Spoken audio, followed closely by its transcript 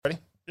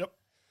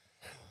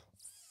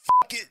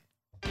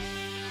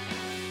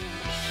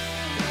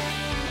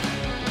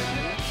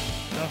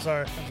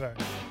sorry.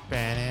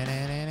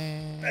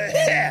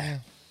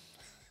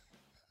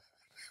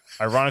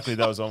 Ironically,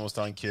 that was almost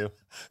on cue.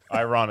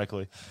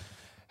 Ironically.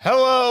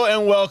 Hello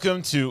and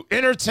welcome to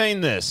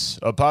Entertain This,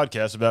 a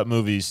podcast about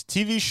movies,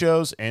 TV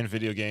shows, and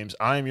video games.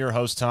 I am your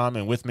host, Tom,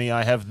 and with me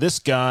I have this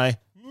guy.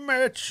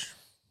 Mitch.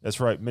 That's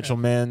right, Mitchell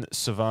Man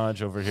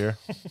Savage over here.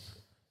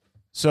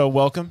 So,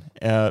 welcome.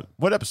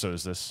 What episode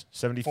is this?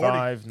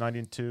 75,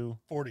 92?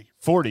 40.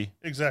 40.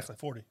 Exactly,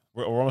 40.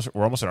 We're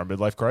almost in our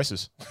midlife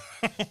crisis.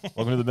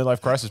 Welcome to the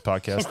Midlife Crisis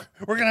Podcast.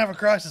 We're going to have a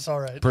crisis,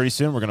 all right. Pretty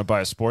soon, we're going to buy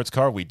a sports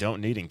car we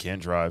don't need and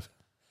can't drive.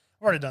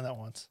 I've already done that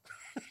once.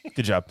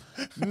 Good job.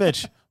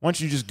 Mitch, why don't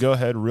you just go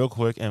ahead real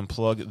quick and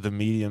plug the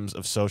mediums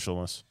of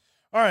socialness?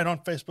 All right, on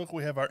Facebook,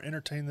 we have our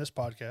Entertain This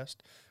podcast,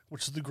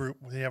 which is the group.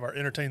 We have our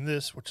Entertain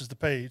This, which is the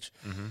page.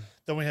 Mm-hmm.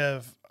 Then we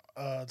have,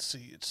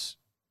 it's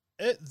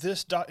at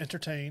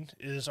this.entertain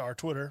is our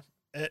Twitter.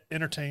 At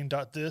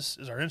entertain.this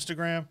is our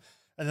Instagram.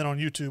 And then on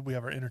YouTube, we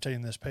have our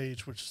Entertain This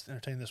page, which is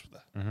Entertain This with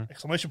an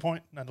exclamation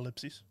point, not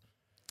ellipses.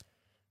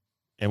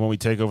 And when we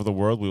take over the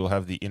world, we will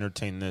have the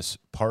Entertain This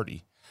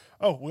party.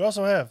 Oh, we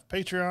also have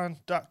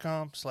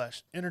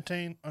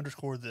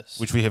patreon.com/entertain_this.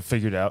 Which we have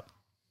figured out,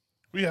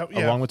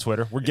 along with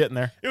Twitter. We're getting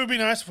there. It would be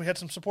nice if we had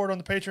some support on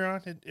the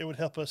Patreon. It would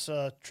help us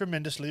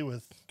tremendously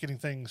with getting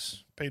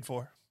things paid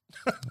for.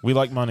 We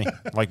like money.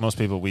 Like most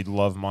people, we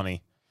love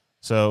money.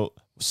 So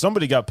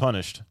somebody got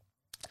punished.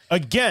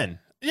 Again.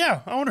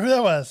 Yeah, I wonder who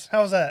that was.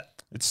 How was that?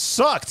 It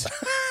sucked.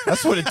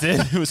 That's what it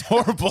did. It was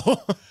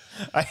horrible.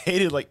 I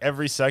hated like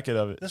every second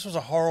of it. This was a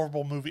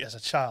horrible movie as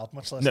a child,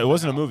 much less. No, it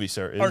wasn't a movie,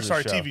 sir. It was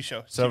a show. TV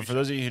show. So for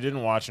those of you who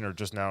didn't watch and are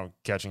just now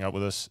catching up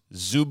with us,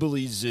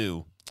 Zoobilee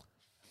Zoo.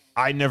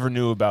 I never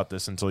knew about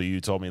this until you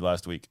told me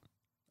last week.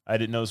 I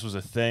didn't know this was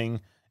a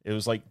thing. It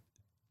was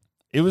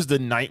the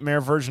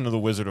nightmare version of The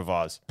Wizard of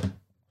Oz.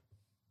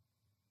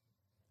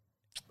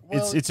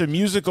 Well, It's a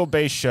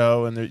musical-based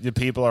show, and the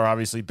people are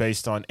obviously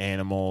based on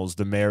animals.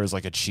 The mayor is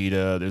like a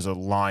cheetah. There's a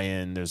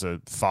lion. There's a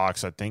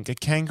fox, I think. A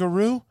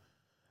kangaroo?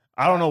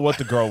 I don't know what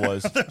the girl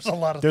was. There's a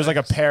lot of There's things.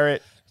 like a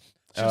parrot.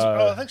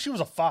 I think she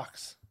was a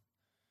fox.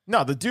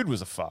 No, the dude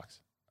was a fox.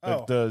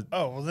 Well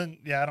then,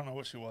 yeah, I don't know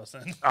what she was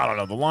then. I don't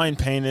know. The lion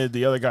painted.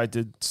 The other guy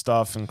did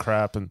stuff and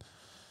crap. And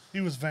He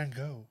was Van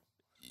Gogh.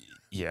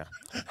 yeah,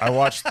 I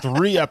watched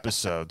 3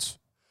 episodes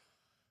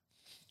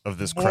of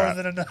this crap.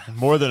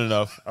 More than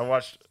enough. I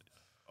watched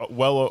I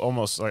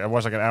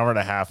watched like an hour and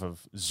a half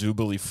of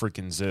Zoobilee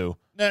freaking Zoo.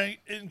 Now,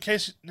 in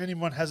case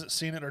anyone hasn't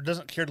seen it or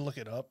doesn't care to look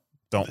it up,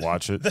 Don't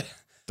watch it.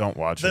 Don't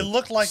watch it. They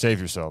look like Save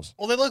yourselves.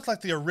 Well, they look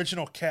like the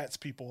original Cats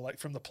people, like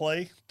from the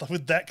play,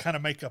 with that kind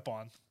of makeup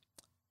on.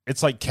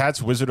 It's like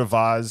Cat's Wizard of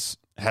Oz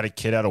had a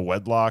kid out of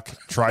wedlock,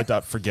 tried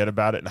to forget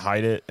about it and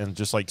hide it, and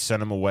just like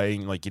sent him away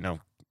and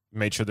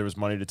made sure there was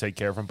money to take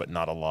care of him, but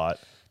not a lot.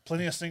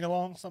 Plenty of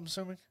sing-alongs, I'm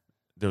assuming.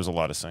 There was a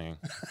lot of singing.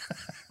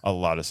 A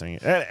lot of singing.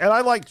 And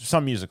I like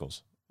some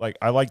musicals. Like,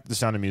 I like The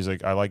Sound of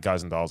Music. I like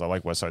Guys and Dolls. I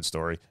like West Side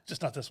Story.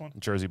 Just not this one.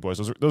 Jersey Boys.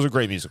 Those are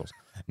great musicals.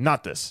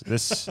 Not this.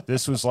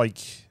 This was like,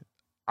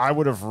 I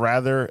would have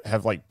rather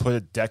have like put a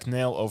deck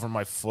nail over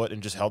my foot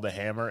and just held a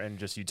hammer and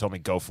just you told me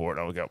go for it.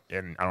 I would go,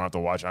 and I don't have to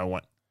watch. I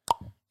went,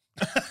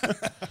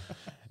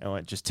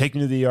 just take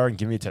me to the ER and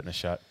give me a tetanus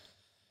shot.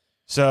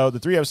 So the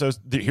 3 episodes,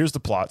 here's the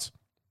plots.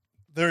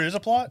 There is a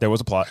plot? There was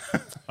a plot.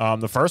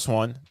 The first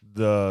one,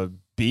 the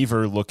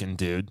beaver-looking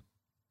dude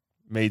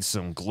made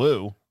some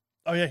glue.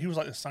 Oh, yeah, he was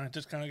like a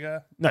scientist kind of guy.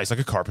 No, he's like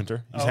a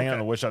carpenter. He's hanging out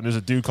in a wood shop. There's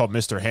a dude called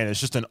Mr. Hand. It's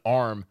just an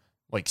arm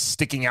like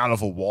sticking out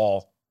of a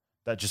wall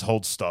that just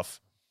holds stuff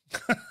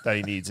that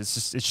he needs.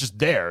 It's just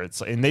there.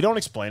 It's and they don't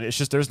explain it. It's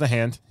just there's the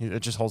hand.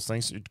 It just holds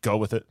things. You go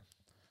with it.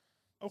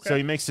 Okay. So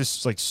he makes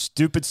this like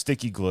stupid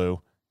sticky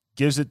glue,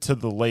 gives it to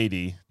the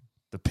lady,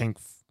 the pink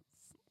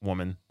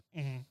woman.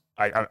 Mm-hmm.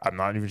 I'm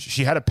not even.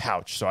 She had a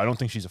pouch, so I don't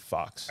think she's a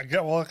fox.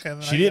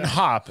 She didn't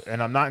hop,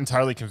 and I'm not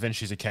entirely convinced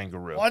she's a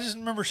kangaroo. Well, I just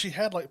remember she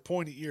had like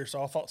pointy ears,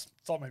 so I thought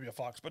maybe a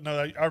fox. But no,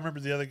 I remember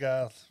the other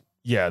guy.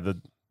 Yeah,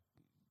 the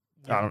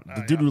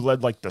dude who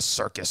led like the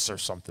circus or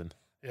something.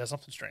 Yeah,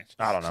 something strange.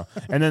 I don't know.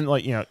 And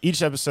then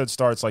each episode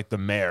starts like the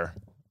mayor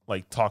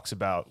like talks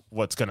about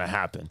what's gonna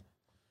happen,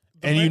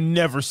 you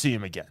never see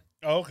him again.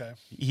 Oh, okay.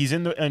 He's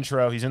in the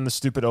intro. He's in the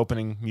stupid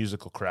opening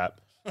musical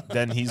crap.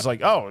 Then he's like,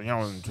 today,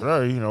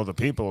 the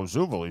people of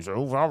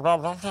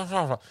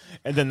Zoobilee,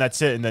 and then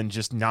that's it. And then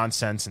just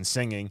nonsense and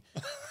singing.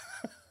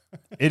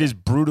 It is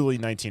brutally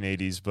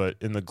 1980s, but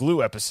in the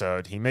glue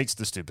episode, he makes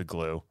the stupid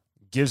glue,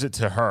 gives it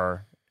to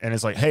her, and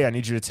is like, hey, I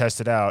need you to test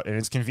it out. And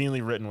it's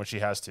conveniently written what she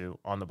has to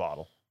on the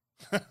bottle.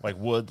 Like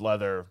wood,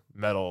 leather,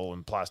 metal,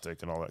 and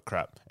plastic, and all that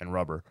crap, and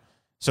rubber.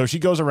 So she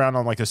goes around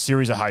on like a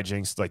series of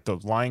hijinks. Like the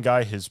lion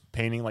guy, his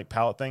painting like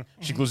palette thing,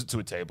 she glues it to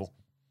a table.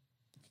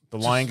 The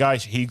lion guy,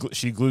 she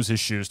glues his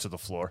shoes to the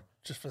floor.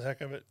 Just for the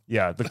heck of it.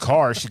 Yeah, the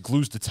car, she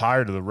glues the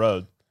tire to the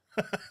road.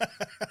 And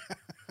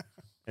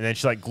then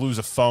she like glues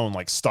a phone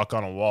like stuck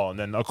on a wall. And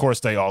then, of course,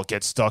 they all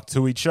get stuck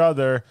to each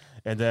other.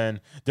 And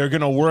then they're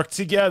going to work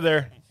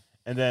together.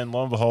 And then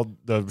lo and behold,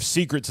 the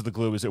secret to the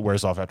glue is it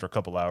wears off after a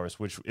couple hours,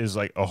 which is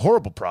like a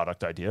horrible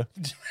product idea.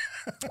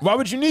 Why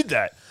would you need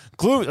that?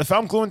 Glue, if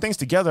I'm gluing things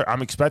together,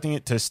 I'm expecting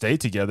it to stay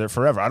together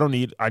forever.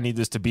 I need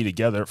this to be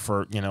together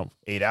for,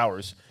 8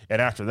 hours.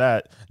 And after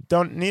that,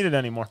 don't need it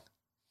anymore.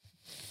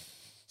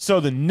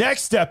 So the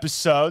next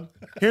episode,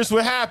 here's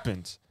what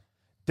happens.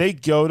 They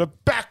go to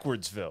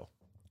Backwardsville.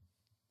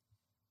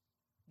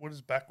 What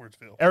is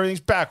Backwardsville? Everything's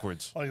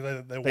backwards. Like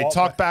They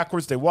talk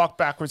backwards. They walk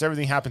backwards.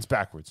 Everything happens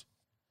backwards.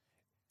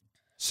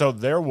 So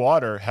their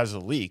water has a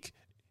leak.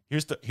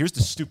 Here's the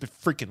stupid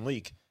freaking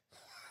leak.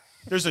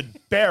 There's a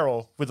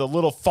barrel with a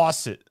little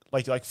faucet,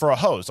 like for a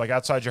hose, like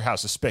outside your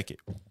house, a spigot,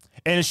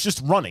 and it's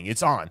just running.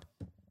 It's on.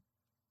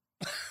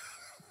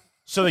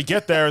 So they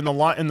get there, and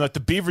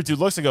the beaver dude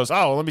looks and goes,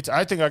 "Oh,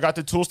 I think I got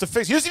the tools to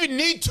fix." He doesn't even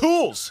need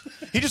tools.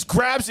 He just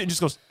grabs it and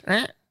just goes,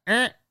 and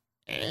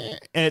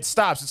it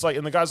stops. It's like,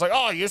 and the guy's like,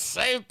 "Oh, you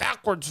saved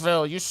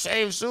Backwardsville. You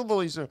saved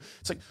Zubilee."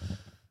 It's like,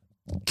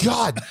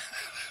 God,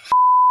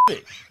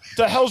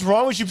 the hell's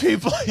wrong with you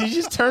people? You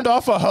just turned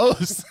off a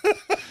hose.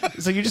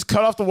 It's like you just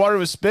cut off the water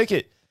with a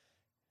spigot.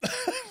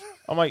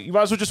 I'm like, you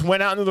might as well just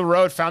went out into the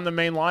road, found the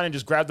main line, and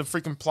just grabbed the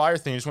freaking plier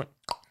thing, and just went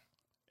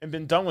and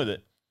been done with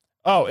it.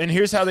 Oh, and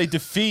here's how they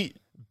defeat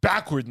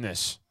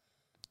backwardness.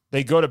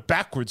 They go to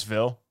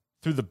Backwardsville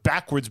through the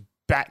backwards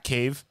bat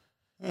cave.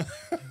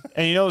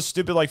 And you know those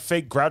stupid like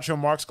fake Groucho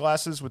Marx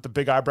glasses with the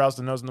big eyebrows,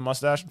 the nose, and the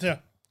mustache? Yeah.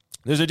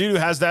 There's a dude who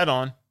has that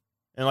on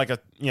and like a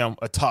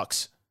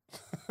tux.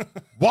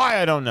 Why,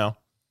 I don't know.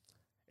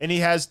 And he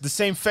has the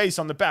same face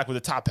on the back with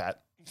a top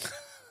hat.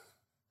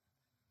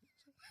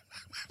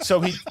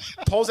 So he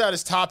pulls out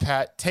his top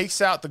hat,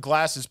 takes out the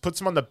glasses, puts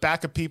them on the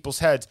back of people's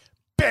heads.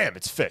 Bam,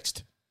 it's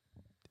fixed.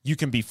 You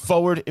can be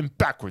forward in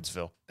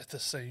Backwardsville. At the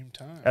same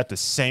time. At the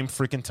same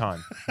freaking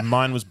time.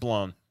 Mine was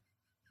blown.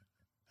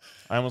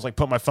 I almost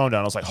put my phone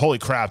down. I was like, holy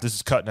crap, this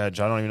is cutting edge.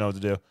 I don't even know what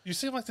to do. You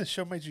seem like this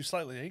show made you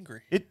slightly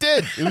angry. It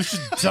did. It was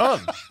just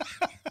dumb.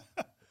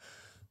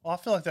 Well, I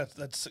feel like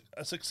that's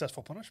a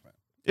successful punishment.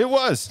 It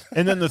was.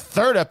 And then the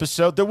third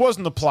episode, there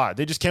wasn't a plot.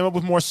 They just came up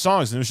with more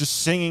songs, and it was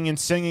just singing and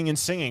singing and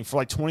singing for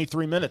like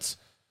 23 minutes.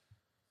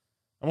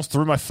 I almost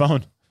threw my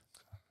phone.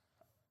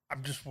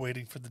 I'm just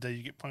waiting for the day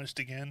you get punished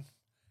again,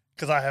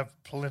 because I have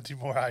plenty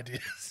more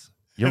ideas.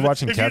 You're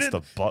watching Cats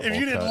the Butthole If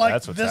you didn't Cut. like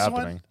That's what's this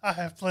happening. one, I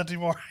have plenty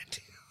more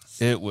ideas.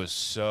 It was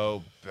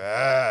so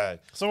bad.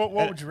 So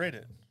what would you rate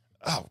it?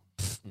 Oh,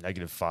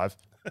 -5.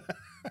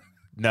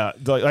 No,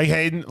 like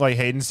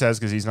Hayden says,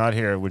 because he's not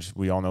here, which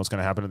we all know is going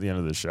to happen at the end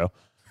of this show.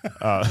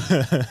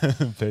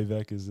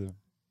 Payback is a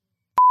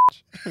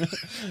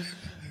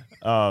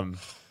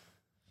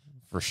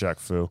for Shaq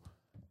Fu.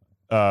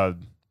 I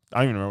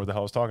don't even remember what the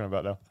hell I was talking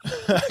about now.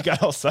 I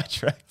got all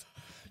sidetracked.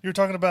 You were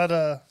talking about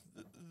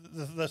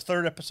the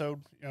third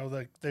episode. You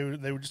know,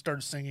 they would just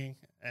start singing,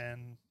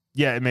 and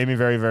Yeah, it made me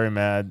very, very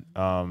mad.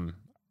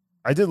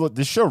 I did look.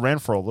 This show ran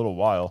for a little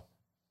while.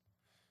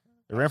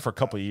 It ran for a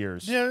couple of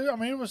years. yeah, I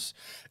mean, it was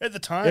at the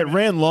time. It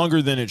ran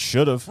longer than it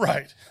should have.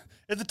 Right.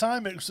 At the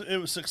time, it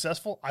was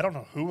successful. I don't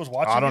know who was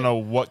watching it. I don't know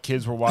what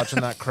kids were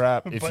watching that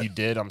crap. If But- you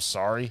did, I'm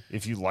sorry.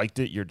 If you liked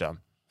it, you're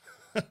dumb.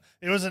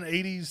 It was an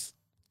 80s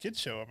kids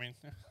show. I mean,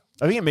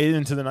 I think it made it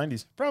into the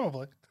 90s,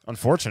 probably.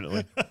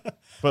 unfortunately.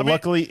 But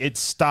luckily, it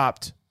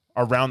stopped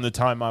around the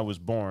time I was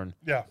born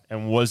Yeah.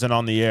 and wasn't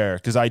on the air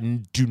because I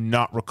do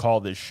not recall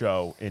this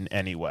show in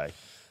any way.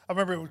 I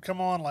remember it would come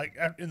on like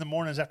in the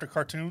mornings after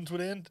cartoons would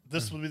end.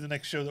 This Mm-hmm. would be the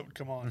next show that would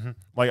come on.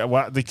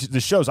 Like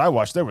the shows I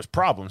watched, there was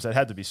problems that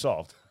had to be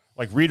solved.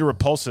 Like Rita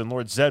Repulsa and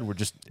Lord Zed were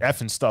just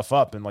effing stuff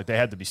up, and like they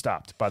had to be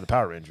stopped by the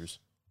Power Rangers.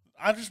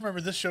 I just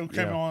remember this show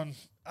came Yeah. on.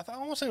 I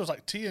want to say it was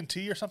like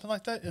TNT or something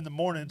like that in the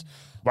mornings.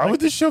 Why would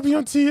this show be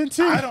on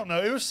TNT? I don't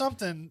know. It was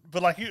something,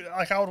 but like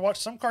I would watch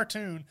some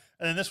cartoon,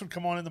 and then this would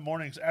come on in the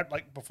mornings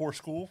like before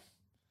school.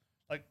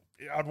 Like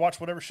I'd watch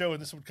whatever show,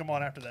 and this would come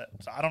on after that.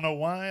 So I don't know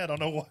why. I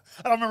don't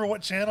remember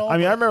what channel. I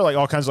mean, I remember like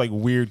all kinds of like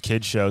weird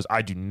kid shows.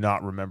 I do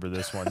not remember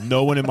this one.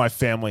 No one in my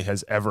family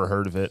has ever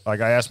heard of it. Like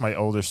I asked my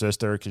older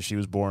sister because she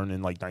was born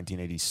in like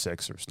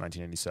 1986 or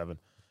 1987,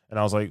 and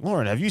I was like,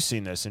 Lauren, have you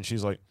seen this? And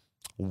she's like,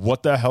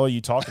 what the hell are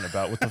you talking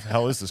about? What the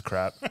hell is this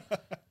crap?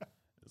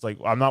 It's like,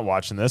 I'm not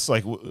watching this.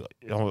 Like,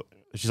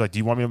 she's like, do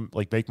you want me to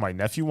like make my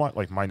nephew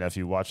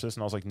watch this?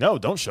 And I was like, no,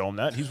 don't show him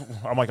that.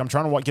 I'm like, I'm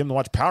trying to get him to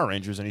watch Power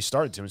Rangers, and he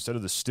started to instead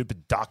of the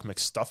stupid Doc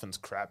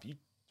McStuffins crap you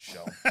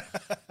show him.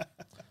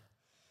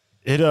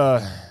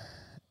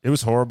 It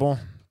was horrible.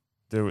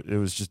 It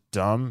was just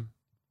dumb.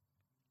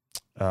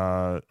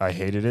 I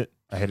hated it.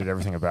 I hated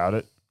everything about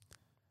it.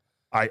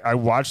 I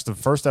watched the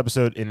first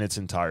episode in its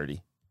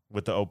entirety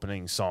with the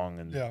opening song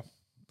and yeah.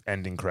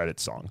 ending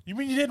credits song. You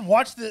mean you didn't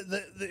watch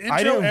the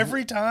intro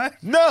every time?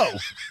 No,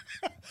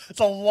 It's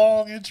a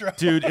long intro,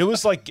 dude. It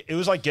was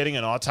like getting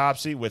an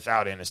autopsy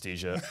without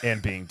anesthesia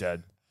and being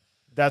dead.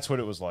 That's what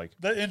it was like.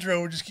 The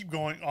intro would just keep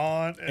going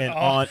on And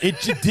on. It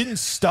just didn't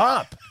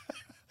stop.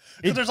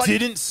 It there's like-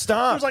 didn't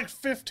stop. There's like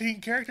 15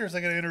 characters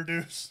they got to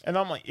introduce. And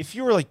I'm like, if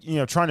you were like,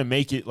 trying to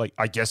make it like,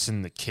 I guess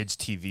in the kids'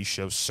 TV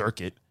show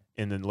circuit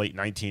in the late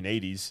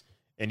 1980s,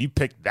 and you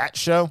picked that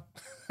show?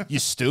 You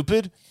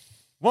stupid.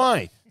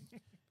 Why?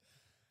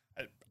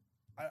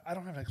 I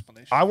don't have an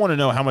explanation. I want to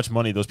know how much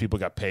money those people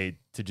got paid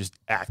to just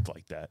act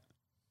like that.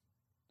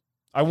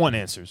 I want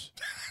answers.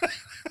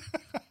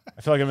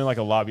 I feel like I'm in like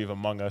a lobby of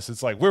Among Us.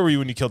 It's like, where were you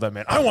when you killed that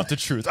man? I want the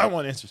truth. I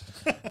want answers.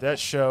 That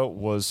show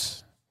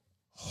was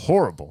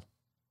horrible.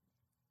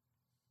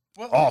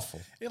 Well,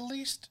 awful. At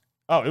least.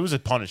 Oh, it was a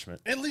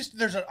punishment. At least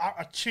there's a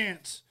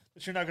chance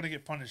that you're not going to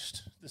get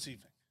punished this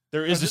evening.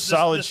 There is a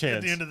solid chance.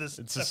 At the end of this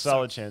it's episode. A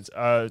solid chance.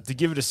 To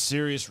give it a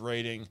serious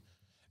rating,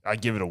 I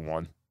give it a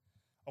 1.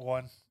 A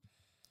 1.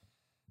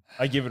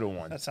 I give it a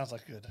 1. That sounds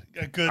like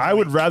a good. I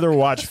would rather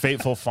watch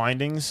Fateful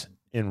Findings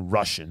in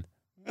Russian.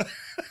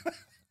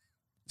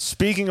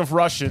 Speaking of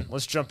Russian,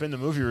 let's jump into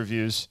movie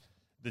reviews.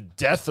 The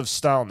Death of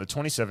Stalin, the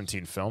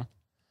 2017 film,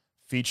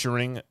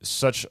 featuring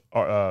such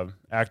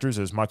actors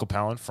as Michael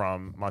Palin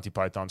from Monty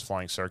Python's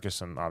Flying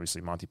Circus and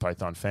obviously Monty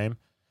Python fame.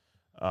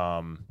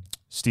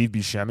 Steve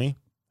Buscemi,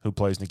 who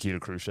plays Nikita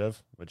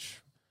Khrushchev,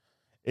 which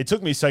it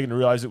took me a second to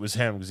realize it was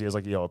him because he has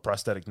like a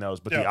prosthetic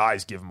nose, but the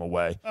eyes give him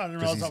away. I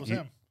didn't realize that was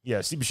him.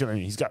 Yeah, Steve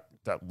Buscemi, he's got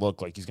that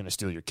look like he's going to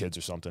steal your kids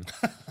or something.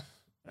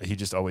 He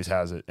just always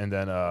has it. And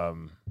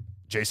then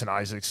Jason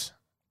Isaacs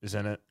is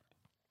in it.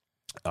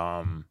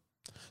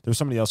 There's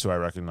somebody else who I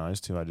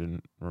recognized who I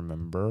didn't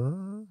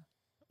remember.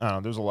 I don't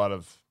know. There's a lot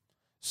of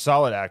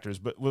solid actors.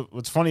 But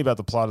what's funny about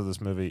the plot of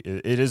this movie,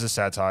 it is a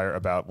satire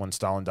about when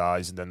Stalin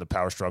dies and then the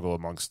power struggle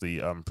amongst the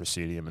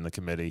Presidium and the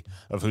committee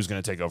of who's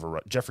going to take over.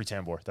 Jeffrey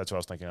Tambor, that's what I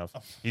was thinking of.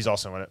 He's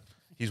also in it.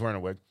 He's wearing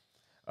a wig.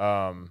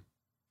 Hang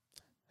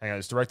on.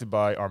 It's directed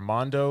by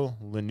Armando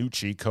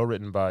Linucci,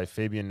 co-written by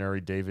Fabian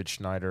Nuri, David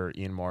Schneider,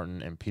 Ian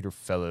Martin, and Peter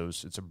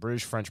Fellows. It's a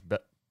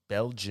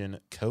British-French-Belgian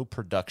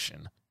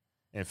co-production,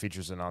 and it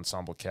features an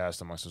ensemble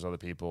cast amongst those other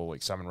people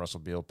like Simon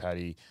Russell Beale,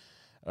 Paddy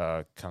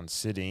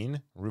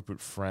Considine, Rupert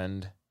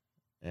Friend,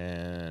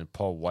 and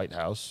Paul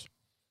Whitehouse.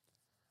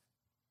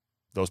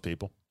 Those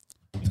people.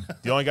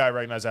 The only guy I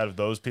recognize out of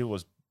those people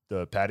was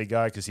the Paddy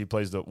guy because he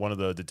plays one of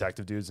the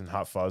detective dudes in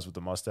Hot Fuzz with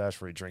the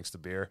mustache where he drinks the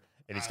beer.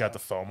 And he's got the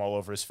foam all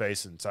over his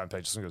face, and Simon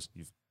Pegg just goes,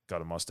 "You've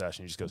got a mustache,"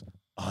 and he just goes,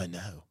 "I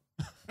know."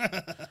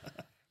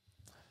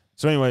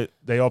 So anyway,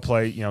 they all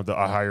play, the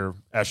higher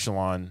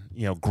echelon,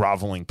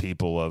 groveling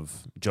people of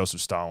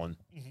Joseph Stalin,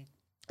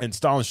 and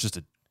Stalin's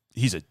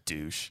he's a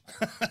douche.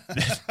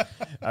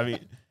 I mean,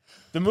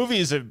 the movie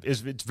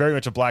it's very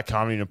much a black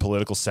comedy and a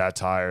political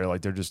satire.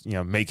 Like they're just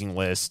making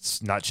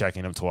lists, not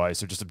checking them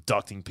twice. They're just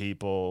abducting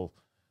people,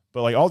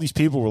 but like all these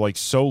people were like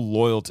so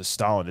loyal to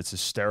Stalin, it's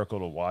hysterical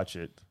to watch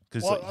it.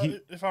 Well,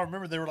 if I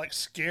remember, they were like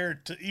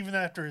scared to, even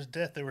after his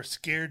death, they were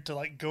scared to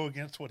like go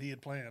against what he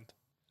had planned.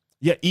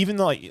 Yeah, even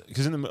though,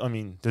 because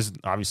this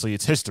obviously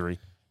it's history.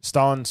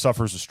 Stalin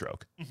suffers a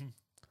stroke,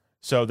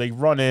 so they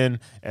run in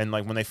and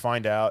like when they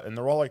find out, and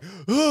they're all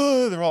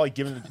like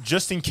giving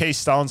just in case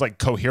Stalin's like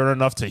coherent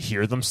enough to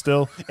hear them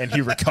still, and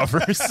he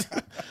recovers.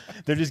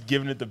 They're just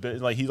giving it the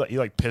bit like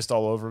he pissed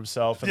all over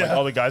himself, and like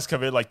all the guys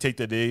come in like take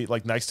the knee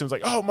like next to him,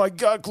 like oh my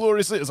god,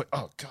 gloriously. It's like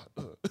oh god,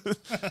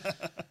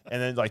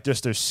 and then like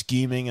just their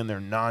scheming and their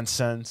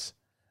nonsense.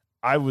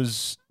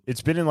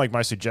 It's been in like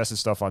my suggested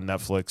stuff on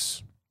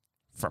Netflix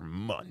for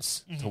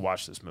months to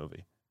watch this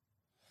movie.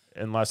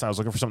 And last night I was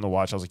looking for something to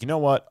watch. I was like, you know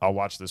what? I'll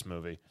watch this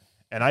movie.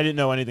 And I didn't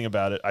know anything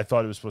about it. I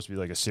thought it was supposed to be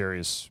like a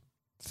serious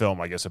film,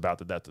 I guess, about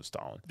the death of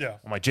Stalin. Yeah.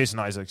 I'm like, Jason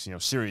Isaacs,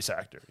 serious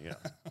actor,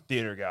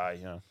 theater guy,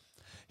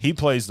 He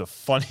plays the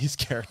funniest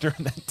character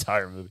in the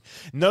entire movie.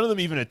 None of them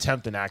even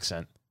attempt an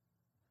accent.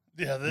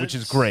 Yeah. Which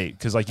is great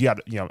because like you got,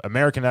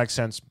 American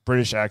accents,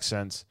 British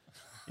accents,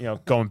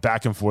 going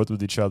back and forth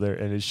with each other.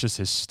 And it's just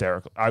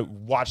hysterical. I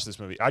watched this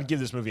movie. I'd give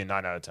this movie a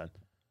 9 out of 10.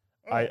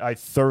 Oh. I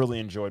thoroughly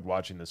enjoyed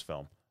watching this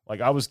film. Like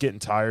I was getting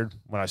tired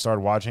when I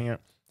started watching it.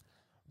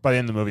 By the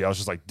end of the movie, I was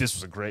just like, this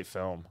was a great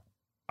film.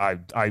 I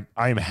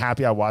am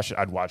happy I watched it.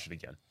 I'd watch it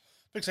again.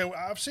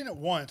 I've seen it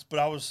once, but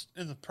I was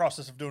in the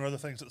process of doing other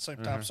things at the same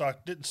time, so I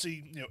didn't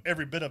see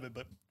every bit of it.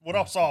 But what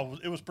I saw,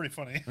 it was pretty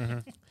funny.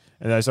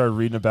 And I started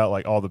reading about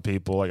like all the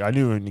people. Like I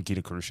knew who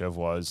Nikita Khrushchev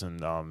was,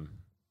 and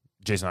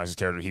Jason Isaacs'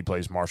 character, he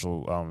plays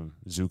Marshal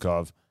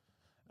Zhukov.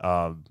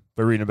 But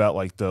reading about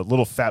like the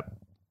little fat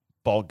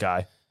bald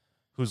guy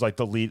who's like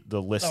the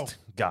list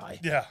guy.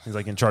 Yeah. He's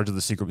like in charge of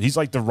the secret. He's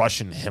like the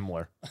Russian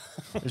Himmler.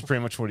 Is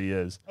pretty much what he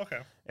is. Okay.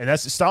 And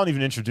that's Stalin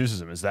even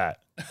introduces him as that.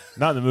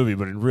 Not in the movie,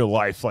 but in real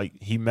life. Like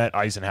he met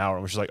Eisenhower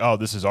and was just like, oh,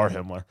 this is our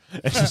Himmler.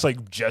 And just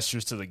like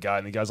gestures to the guy,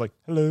 and the guy's like,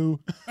 hello.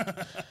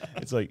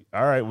 It's like,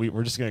 all right,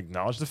 we're just going to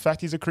acknowledge the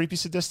fact he's a creepy,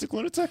 sadistic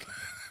lunatic.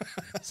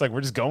 It's like,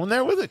 we're just going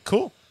there with it.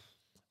 Cool.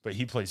 But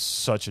he plays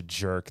such a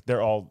jerk.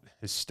 They're all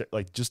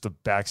like just the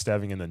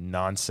backstabbing and the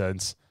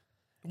nonsense.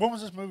 When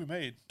was this movie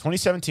made?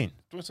 2017.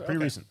 Pretty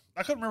recent.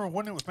 I couldn't remember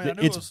when it was made. I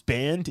knew It's it was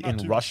banned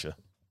in Russia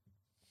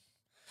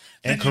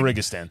and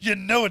Kyrgyzstan.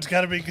 It's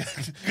got to be good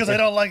because they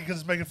don't like it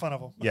because it's making fun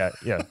of them.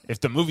 Yeah. If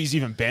the movie's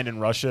even banned in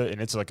Russia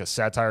and it's like a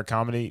satire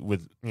comedy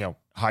with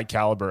high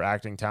caliber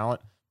acting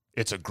talent,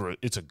 it's a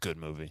good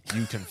movie.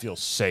 You can feel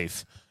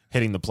safe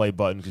hitting the play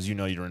button because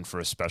you're in for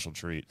a special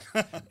treat,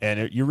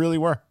 and you really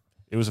were.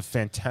 It was a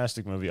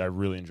fantastic movie. I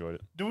really enjoyed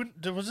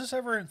it. Was this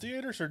ever in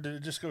theaters, or did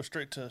it just go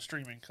straight to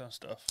streaming kind of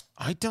stuff?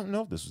 I don't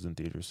know if this was in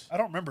theaters. I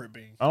don't remember it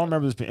being. I don't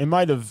remember this being. It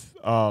might have,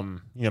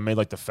 made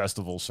like the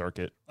festival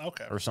circuit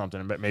Okay. or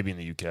something. Maybe in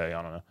the UK. I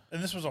don't know.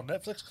 And this was on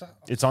Netflix?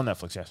 It's on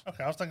Netflix, yes.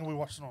 Okay, I was thinking we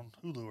watched it on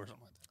Hulu or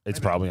something like that.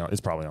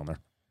 It's probably on there.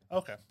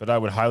 Okay. But I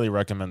would highly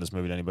recommend this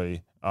movie to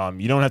anybody.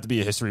 You don't have to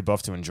be a history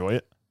buff to enjoy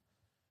it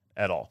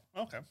at all.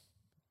 Okay.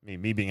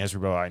 Me being a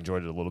history buff, I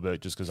enjoyed it a little bit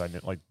just because I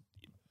didn't like.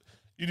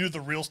 You knew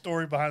the real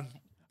story behind.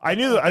 I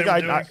knew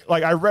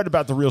I read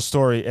about the real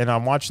story, and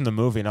I'm watching the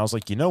movie, and I was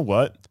like, you know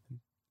what?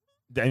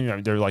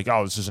 Then, they're like,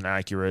 oh, this isn't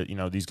accurate.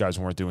 These guys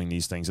weren't doing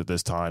these things at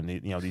this time.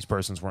 These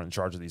persons weren't in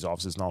charge of these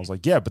offices. And I was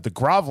like, yeah, but the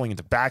groveling and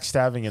the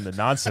backstabbing and the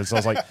nonsense, I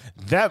was like,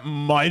 that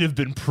might have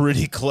been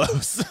pretty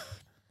close.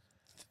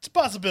 It's a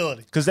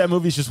possibility. Because that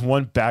movie's just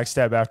one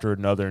backstab after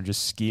another and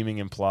just scheming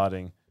and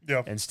plotting.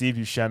 Yeah. And Steve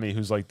Buscemi,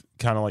 who's like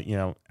kind of like,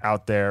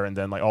 out there, and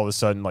then like all of a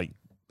sudden, like,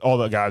 all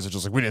the guys are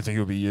just like, we didn't think it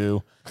would be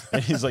you.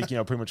 And he's like,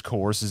 pretty much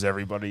coerces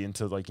everybody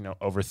into like,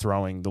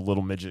 overthrowing the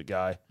little midget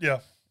guy. Yeah.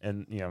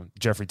 And,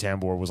 Jeffrey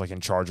Tambor was like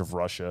in charge of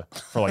Russia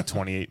for like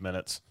 28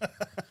 minutes.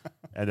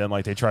 And then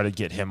like they try to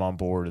get him on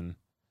board, and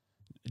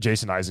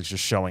Jason Isaacs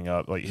just showing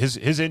up. Like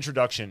his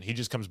introduction, he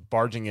just comes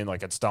barging in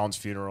like at Stalin's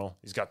funeral.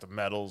 He's got the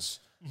medals,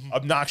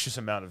 obnoxious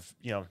amount of,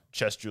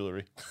 chest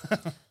jewelry,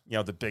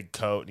 the big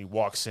coat, and he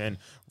walks in,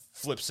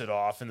 flips it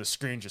off, and the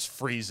screen just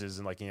freezes,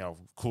 and like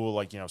cool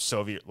like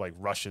Soviet like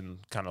Russian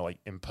kind of like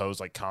imposed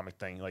like comic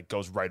thing like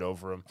goes right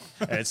over him,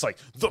 and it's like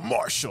the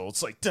Marshal.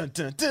 It's like dun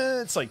dun dun.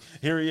 It's like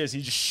here he is.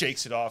 He just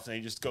shakes it off, and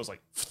he just goes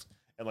like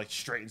and like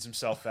straightens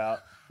himself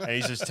out, and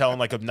he's just telling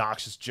like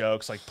obnoxious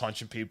jokes, like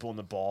punching people in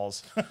the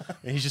balls,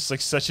 and he's just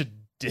like such a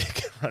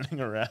dick running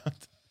around,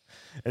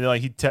 and then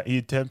like he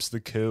attempts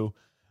the coup.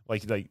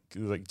 Like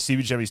Steve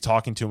Buscemi's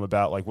talking to him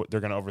about like what they're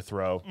going to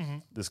overthrow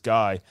this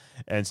guy,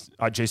 and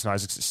Jason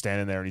Isaacs is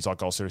standing there, and he's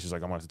like all serious. He's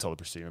like, I'm going to have to tell the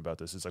presidium about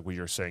this. It's like, what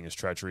you're saying is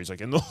treachery. He's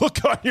like, and the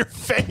look on your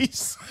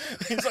face.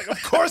 He's like,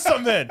 of course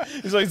I'm in.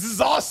 He's like, this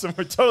is awesome.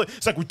 It's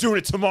like, we're doing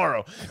it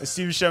tomorrow. And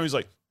Steve Buscemi's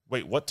like,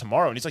 wait, what,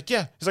 tomorrow? And he's like,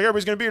 yeah. He's like,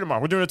 everybody's going to be here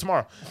tomorrow. We're doing it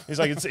tomorrow. He's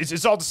like,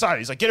 it's all decided.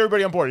 He's like, get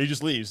everybody on board. He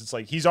just leaves. It's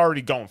like, he's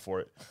already going for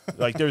it.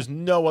 Like, there's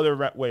no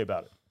other way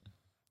about it.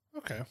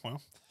 Okay,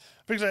 well,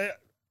 because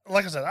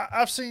like I said,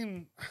 I've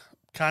seen,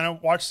 kind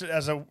of watched it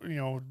as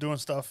doing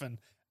stuff, and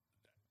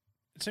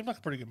it seemed like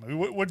a pretty good movie.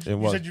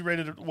 You said you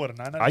rated it, what, a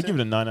 9 out of 10? I give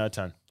it a 9 out of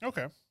 10.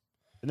 Okay.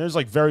 And there's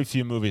like very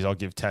few movies I'll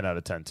give 10 out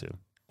of 10 to.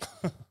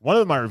 One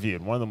of them I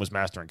reviewed. One of them was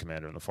Master and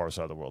Commander on the Far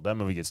Side of the World. That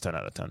movie gets 10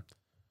 out of 10.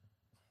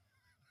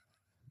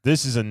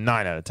 This is a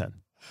 9 out of 10.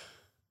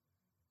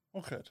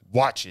 Okay.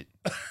 Watch it.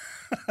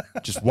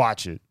 Just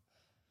watch it.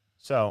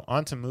 So,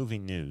 on to movie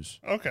news.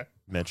 Okay.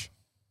 Mitch.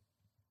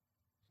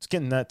 It's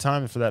getting that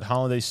time for that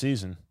holiday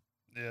season.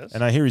 Yes.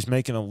 And I hear he's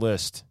making a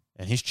list,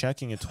 and he's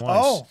checking it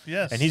twice. Oh,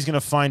 yes. And he's going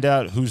to find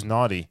out who's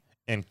naughty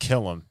and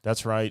kill him.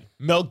 That's right.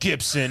 Mel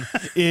Gibson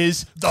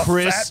is the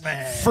Chris fat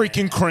man.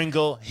 freaking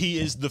Kringle. He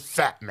is the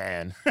fat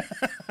man.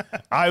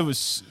 I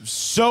was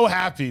so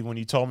happy when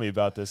you told me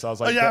about this. I was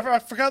like, I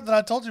forgot that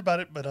I told you about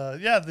it, but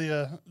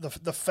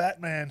the fat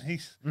man,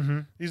 he's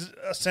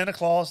a Santa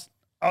Claus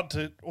out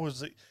to, what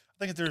was it?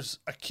 I think there's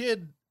a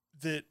kid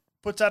that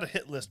puts out a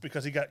hit list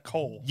because he got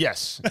coal.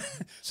 Yes.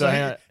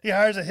 So he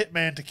hires a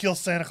hitman to kill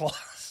Santa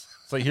Claus.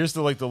 So here's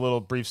the little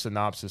brief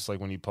synopsis,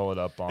 like when you pull it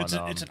up on.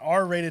 It's an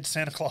R-rated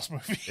Santa Claus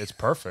movie. It's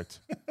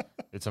perfect.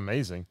 It's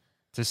amazing.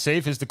 To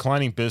save his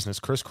declining business,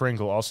 Chris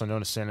Kringle, also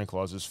known as Santa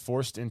Claus, is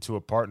forced into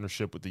a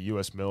partnership with the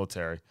U.S.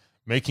 military.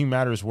 Making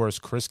matters worse,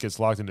 Chris gets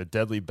locked in a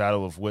deadly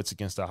battle of wits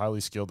against a highly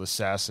skilled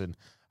assassin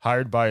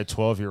hired by a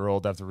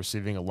 12-year-old after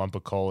receiving a lump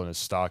of coal in his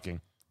stocking.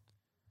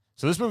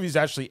 So this movie is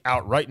actually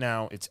out right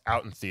now. It's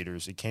out in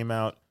theaters. It came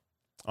out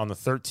on the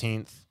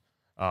 13th.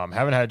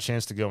 Haven't had a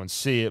chance to go and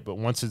see it, but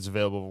once it's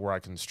available where I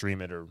can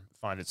stream it or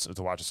find it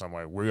to watch it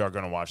somewhere, we are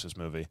going to watch this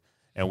movie,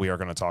 and we are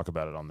going to talk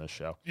about it on this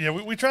show. Yeah,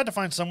 we tried to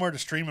find somewhere to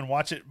stream and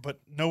watch it,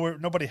 but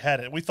nobody had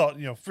it. We thought,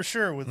 for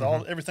sure with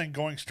everything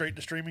going straight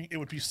to streaming, it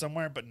would be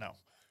somewhere, but no.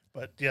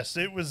 But yes,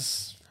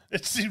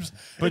 it seems.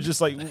 But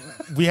just like,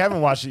 we haven't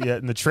watched it yet,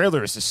 and the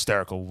trailer is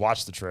hysterical.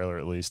 Watch the trailer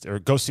at least, or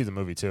go see the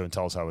movie too and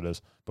tell us how it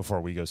is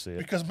before we go see it.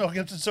 Because Mel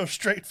Gibson's so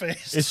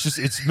straight-faced.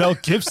 It's Mel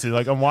Gibson.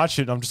 Like, I'm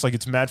watching it, I'm just like,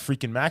 it's Mad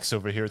freaking Max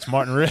over here. It's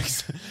Martin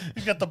Riggs.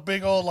 He's got the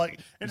big old, and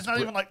it's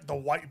not even like the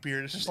white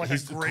beard. It's just like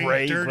he's a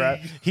gray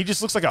dirty. He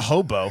just looks like a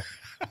hobo,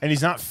 and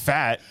he's not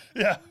fat.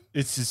 Yeah.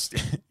 It's just,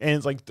 and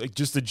it's like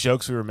just the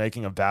jokes we were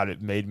making about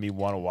it made me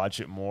want to watch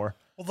it more.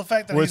 Well, the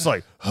fact that where it's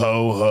like,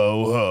 ho,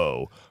 ho,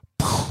 ho.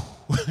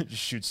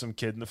 Just shoot some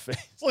kid in the face.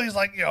 Well, he's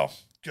like,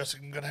 just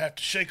I'm gonna have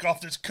to shake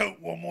off this coat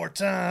one more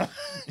time.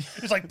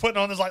 He's like putting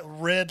on this like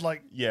red,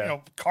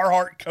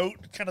 Carhartt coat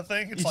kind of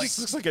thing. It's he just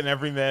looks like an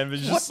everyman, but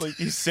just like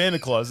he's Santa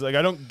Claus. Like,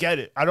 I don't get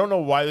it. I don't know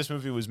why this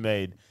movie was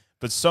made,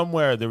 but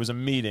somewhere there was a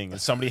meeting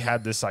and somebody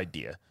had this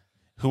idea.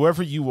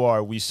 Whoever you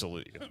are, we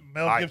salute you.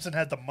 Mel Gibson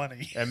had the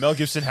money. And Mel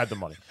Gibson had the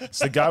money.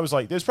 So the guy was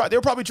like, they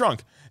were probably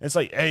drunk. And it's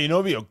like, hey,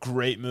 it'd be a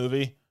great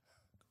movie?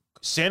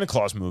 Santa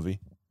Claus movie.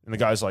 And the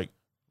guy's like,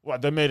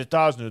 What, they made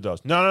 1,000 of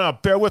those. No.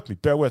 Bear with me.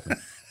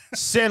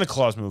 Santa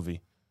Claus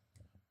movie.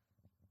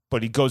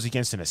 But he goes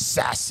against an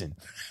assassin.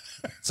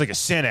 It's like a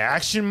Santa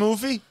action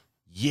movie?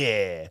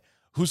 Yeah.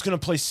 Who's going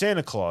to play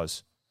Santa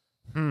Claus?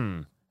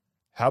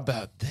 How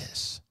about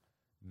this?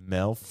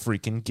 Mel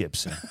freaking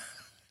Gibson.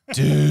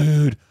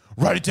 Dude,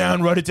 write it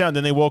down.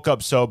 Then they woke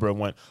up sober and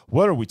went,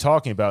 what are we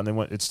talking about? And they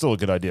went, it's still a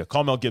good idea.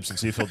 Call Mel Gibson,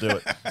 see if he'll do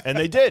it. And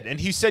they did. And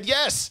he said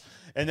yes.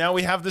 And now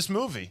we have this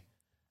movie.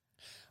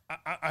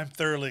 I'm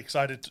thoroughly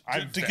excited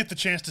to get the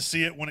chance to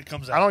see it when it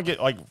comes out. I don't get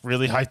like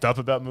really hyped up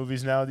about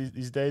movies now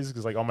these days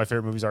because like all my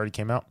favorite movies already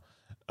came out.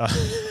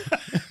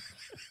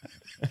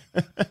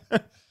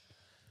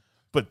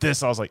 But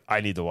this, I was like, I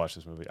need to watch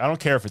this movie. I don't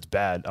care if it's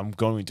bad. I'm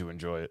going to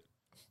enjoy it.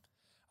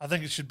 I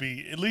think it should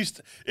be, at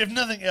least, if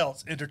nothing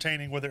else,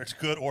 entertaining, whether it's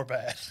good or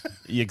bad.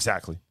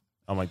 Exactly.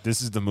 I'm like,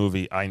 this is the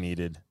movie I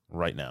needed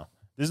right now.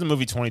 This is the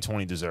movie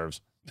 2020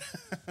 deserves.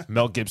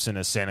 Mel Gibson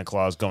as Santa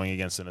Claus going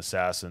against an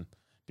assassin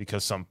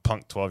because some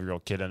punk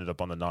 12-year-old kid ended up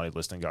on the naughty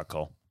list and got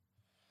called.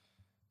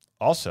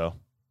 Also,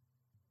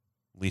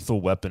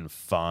 Lethal Weapon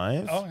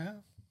 5. Oh, yeah.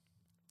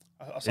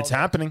 It's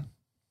happening.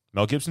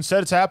 Mel Gibson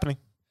said it's happening.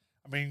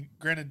 I mean,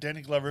 granted,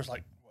 Danny Glover's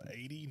like,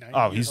 80,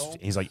 90 years old?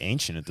 He's like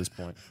ancient at this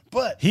point.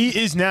 But he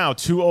is now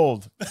too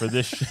old for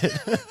this shit.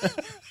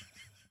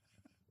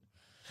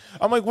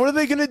 I'm like, what are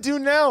they going to do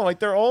now? Like,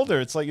 they're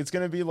older. It's like, it's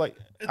going to be like...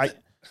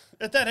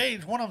 At that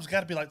age, one of them's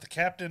got to be like the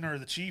captain or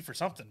the chief or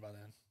something by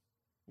then.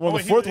 Well,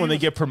 the fourth one, they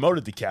get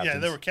promoted to captain. Yeah,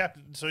 they were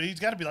captain. So he's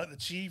got to be like the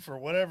chief or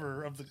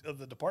whatever of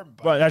the department.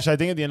 But actually, I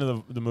think at the end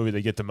of the movie,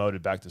 they get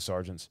demoted back to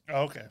sergeants.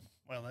 Oh, okay.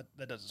 Well,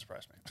 that doesn't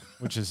surprise me.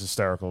 Which is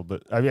hysterical.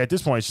 But I mean, at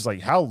this point, it's just like,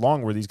 how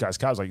long were these guys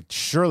cops? Like,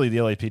 surely the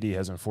LAPD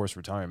has enforced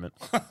retirement.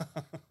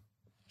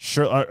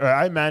 Sure.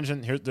 I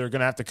imagine they're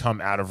going to have to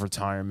come out of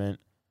retirement.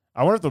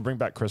 I wonder if they'll bring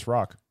back Chris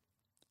Rock.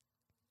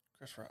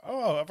 Chris Rock.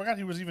 Oh, I forgot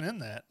he was even in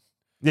that.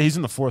 Yeah, he's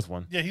in the fourth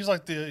one. Yeah,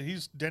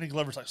 he's Danny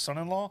Glover's like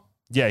son-in-law.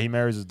 Yeah, he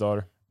marries his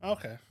daughter.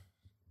 Okay.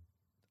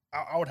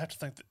 I would have to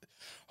think that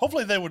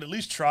hopefully they would at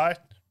least try.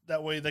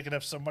 That way they could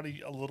have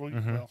somebody a little,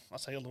 well, I'll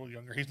say a little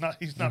younger. He's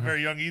not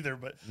very young either,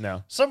 but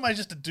no, somebody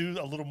just to do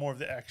a little more of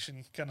the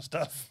action kind of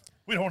stuff.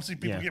 We don't want to see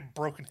people get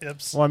broken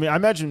hips. Well, I mean, I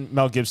imagine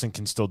Mel Gibson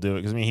can still do it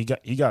because I mean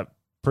he got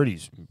pretty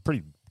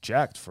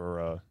jacked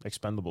for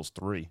Expendables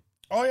 3.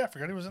 Oh yeah, I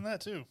forgot he was in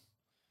that too.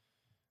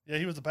 Yeah,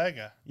 he was the bad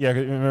guy. Yeah,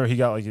 remember he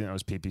got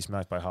his pee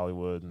smacked by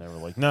Hollywood, and they were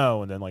like,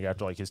 no. And then like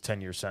after like his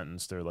 10-year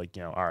sentence, they're like,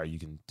 all right, you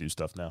can do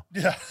stuff now.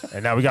 Yeah.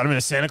 And now we got him in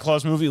a Santa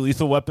Claus movie,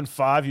 Lethal Weapon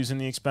 5, using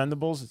the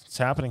Expendables. It's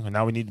happening. And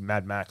now we need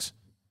Mad Max.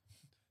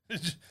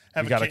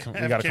 have a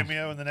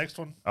cameo in the next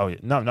one. Oh yeah,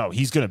 no,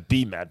 he's gonna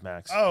be Mad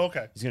Max. Oh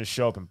okay. He's gonna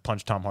show up and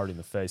punch Tom Hardy in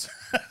the face.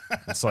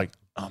 It's like,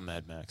 I'm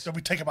Mad Max. So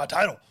we taking my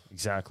title.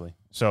 Exactly.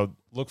 So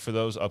look for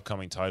those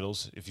upcoming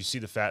titles. If you see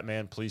The Fat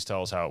Man, please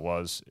tell us how it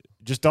was.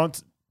 Just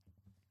don't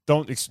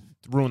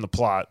ruin the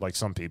plot like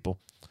some people.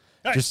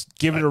 Right. Just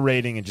give it a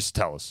rating and just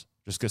tell us.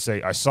 Just gonna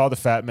say, I saw The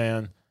Fat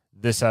Man,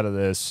 this out of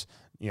this,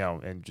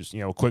 and just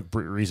a quick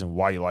reason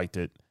why you liked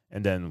it,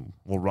 and then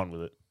we'll run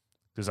with it.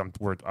 Because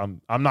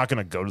I'm not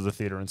gonna go to the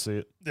theater and see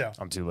it. Yeah,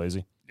 I'm too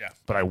lazy. Yeah,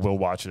 but I will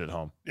watch it at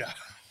home. Yeah,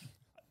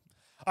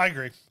 I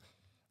agree.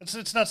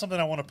 It's not something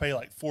I want to pay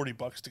like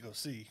 $40 to go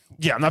see.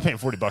 Yeah, I'm not paying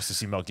 $40 to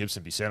see Mel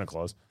Gibson be Santa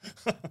Claus.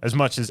 As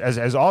much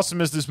as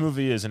awesome as this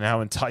movie is and how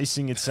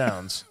enticing it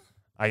sounds,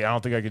 I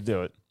don't think I could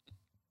do it.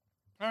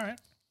 All right,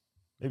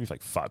 maybe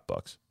like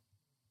 $5.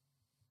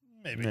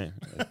 Maybe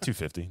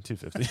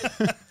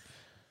 $250.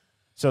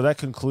 So that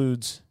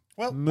concludes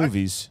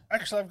movies.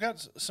 Actually, I've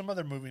got some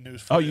other movie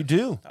news for you. Oh, you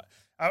do?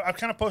 I've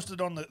kind of posted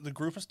on the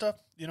group and stuff.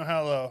 You know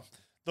how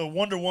the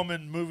Wonder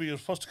Woman movie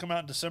was supposed to come out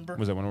in December?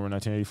 Was that Wonder Woman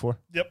 1984?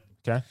 Yep.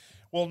 Okay.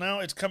 Well, now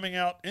it's coming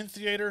out in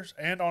theaters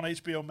and on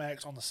HBO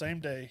Max on the same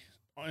day,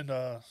 on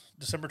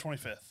December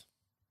 25th.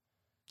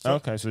 So,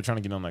 okay, so they're trying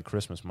to get on that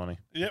Christmas money.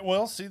 Yeah,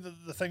 well, see,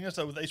 the thing is,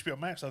 though, with HBO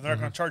Max, they're not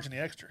going to charge any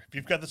extra. If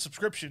you've got the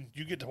subscription,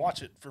 you get to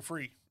watch it for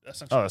free,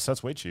 essentially. Oh,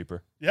 that's way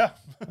cheaper. Yeah.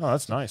 Oh,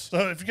 that's nice.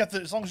 So if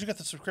as long as you got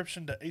the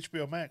subscription to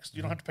HBO Max,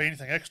 you don't have to pay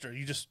anything extra.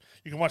 You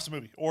can watch the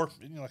movie. Or,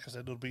 like I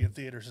said, it'll be in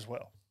theaters as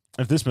well.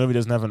 If this movie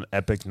doesn't have an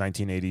epic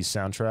 1980s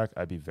soundtrack,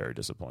 I'd be very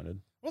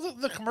disappointed. Well,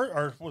 the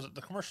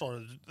commercial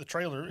or the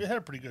trailer? It had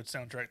a pretty good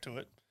soundtrack to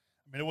it.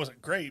 I mean, it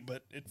wasn't great,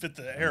 but it fit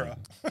the era.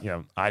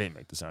 Yeah, I didn't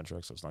make the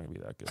soundtrack, so it's not going to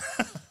be that good.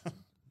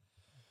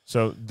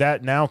 So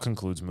that now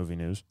concludes movie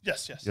news.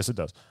 Yes, it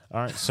does.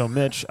 All right. So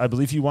Mitch, I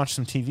believe you watched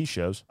some TV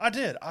shows. I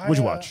did. What'd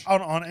you watch?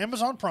 On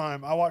Amazon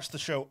Prime, I watched the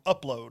show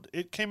Upload.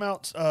 It came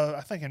out,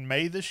 I think, in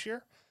May this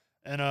year,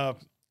 and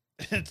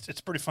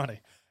it's pretty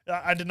funny.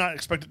 I did not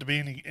expect it to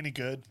be any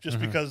good, just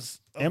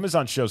because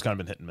Amazon shows kind of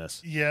been hit and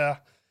miss. Yeah,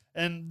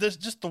 and this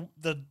just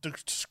the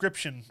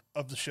description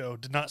of the show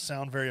did not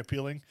sound very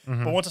appealing.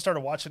 But once I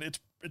started watching it,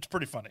 it's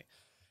pretty funny.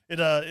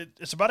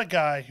 It's about a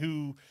guy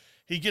who.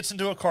 He gets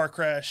into a car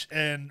crash,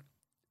 and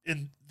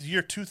in the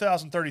year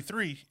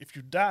 2033, if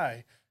you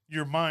die,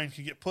 your mind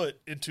can get put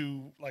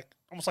into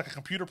almost like a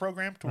computer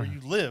program to where you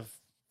live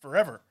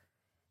forever,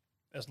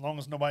 as long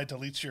as nobody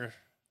deletes your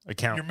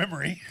account. your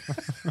memory.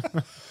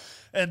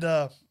 And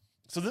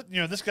so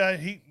this guy,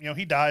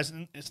 he dies,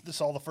 and this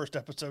is all the first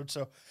episode.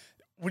 So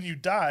when you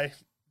die,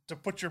 to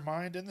put your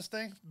mind in this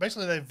thing,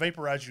 basically they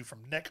vaporize you from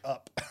neck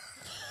up.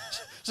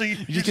 So you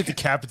just get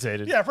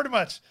decapitated. Yeah, pretty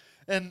much.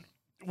 And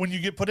when you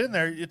get put in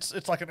there,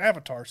 it's like an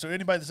avatar. So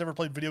anybody that's ever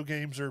played video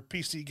games or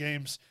PC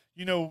games,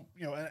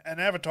 an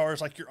avatar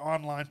is like your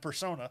online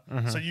persona.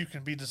 So you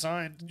can be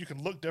designed, you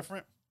can look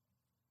different.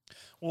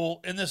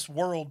 Well, in this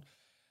world,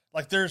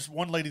 like there's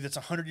one lady that's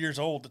 100 years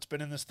old that's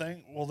been in this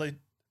thing. Well,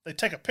 they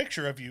take a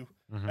picture of you,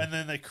 and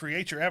then they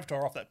create your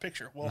avatar off that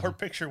picture. Well, her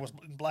picture was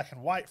in black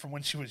and white from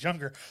when she was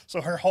younger. So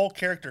her whole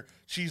character,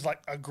 she's like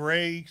a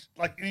gray,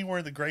 like anywhere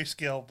in the gray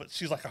scale, but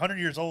she's like 100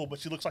 years old, but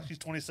she looks like she's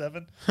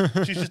 27.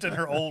 She's just in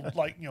her old,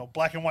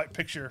 black and white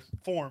picture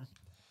form.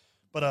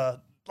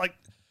 But, like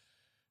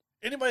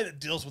anybody that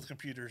deals with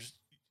computers,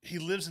 he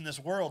lives in this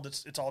world.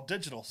 It's all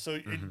digital. So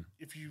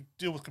if you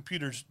deal with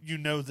computers, you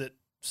know that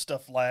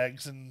stuff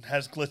lags and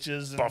has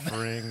glitches and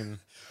buffering and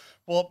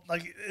well,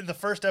 like in the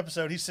first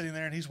episode, he's sitting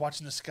there and he's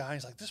watching the sky.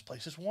 He's like, "This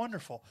place is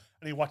wonderful,"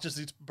 and he watches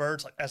these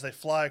birds like as they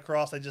fly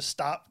across. They just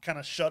stop, kind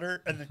of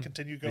shudder, and then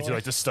continue going. They do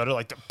like the stutter,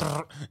 like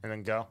the and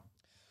then go.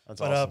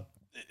 That's awesome.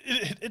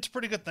 It's a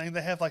pretty good thing.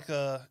 They have like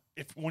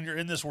when you're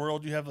in this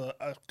world, you have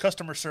a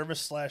customer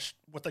service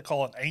 / what they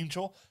call an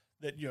angel.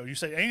 That you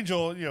say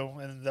angel,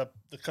 and the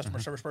customer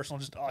service person will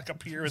just like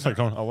appear. It's like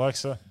going,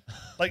 Alexa.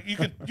 Like you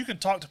can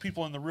talk to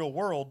people in the real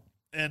world.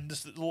 And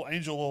this little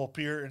angel will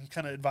appear and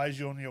kind of advise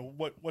you on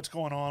what's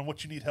going on,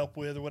 what you need help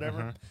with, or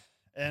whatever.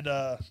 And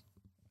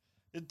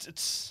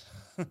it's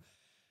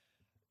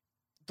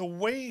the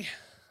way,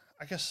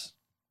 I guess,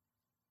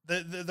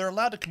 they're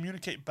allowed to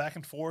communicate back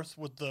and forth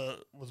with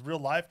real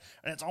life,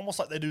 and it's almost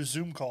like they do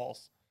Zoom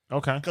calls.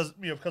 Okay. Because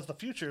the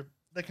future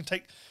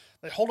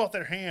they hold out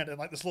their hand and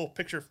like this little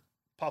picture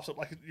pops up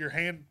like your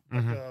hand,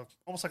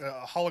 almost like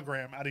a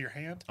hologram out of your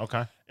hand.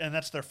 Okay. And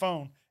that's their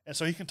phone. And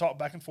so he can talk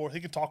back and forth. He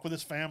can talk with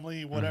his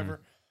family,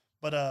 whatever.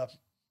 But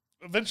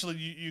eventually,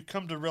 you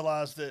come to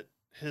realize that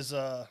his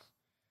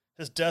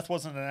death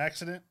wasn't an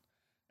accident,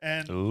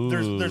 and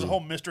there's a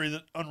whole mystery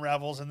that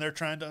unravels. And they're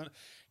trying to.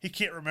 He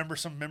can't remember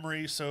some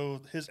memory,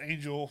 so his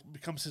angel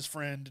becomes his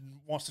friend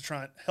and wants to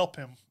try and help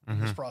him in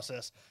this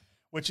process,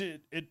 which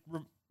it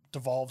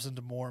devolves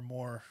into more and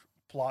more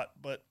plot.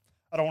 But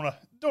I don't want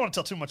to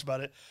tell too much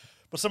about it.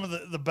 But some of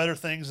the better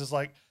things is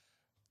like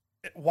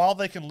while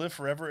they can live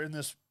forever in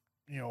this.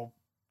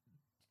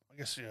 I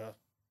guess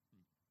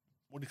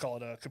what do you call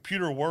it? A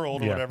computer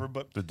world or whatever.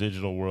 But the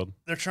digital world.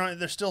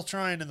 They're still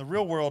trying in the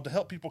real world to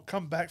help people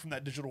come back from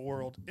that digital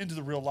world into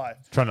the real life.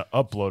 Trying to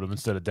upload them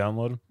instead of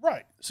download them.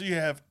 Right. So you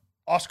have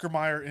Oscar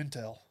Mayer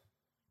Intel,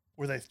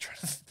 where they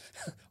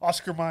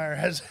Oscar Mayer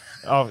has.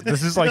 Oh,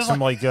 this is like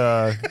some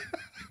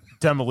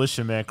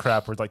Demolition Man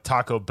crap where like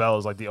Taco Bell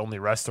is like the only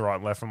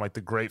restaurant left from like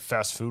the great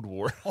fast food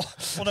war.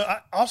 Well, no,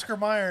 Oscar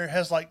Mayer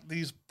has like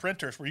these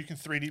printers where you can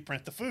 3D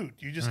print the food.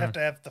 You just have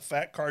to have the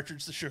fat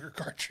cartridge, the sugar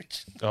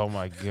cartridge. Oh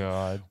my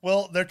God.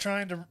 Well, they're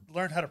trying to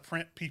learn how to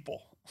print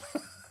people.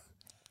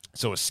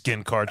 So a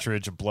skin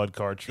cartridge, a blood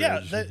cartridge. Yeah,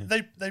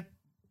 they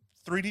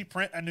 3D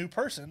print a new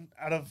person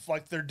out of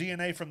like their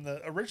DNA from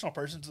the original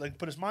person so they can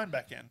put his mind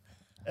back in.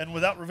 And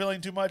without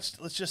revealing too much,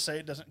 let's just say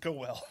it doesn't go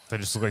well. They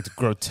just look like the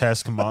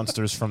grotesque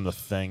monsters from The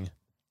Thing,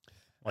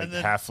 like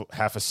then,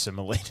 half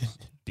assimilated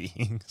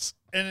beings.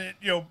 And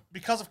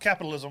because of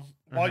capitalism,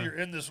 while you're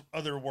in this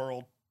other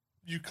world,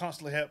 you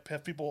constantly have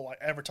people like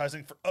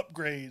advertising for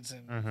upgrades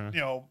and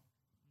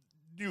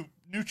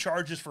new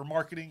charges for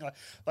marketing,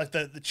 like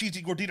the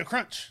cheesy gordita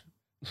crunch.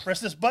 Press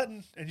this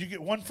button and you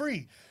get one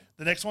free.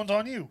 The next one's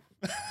on you.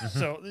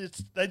 So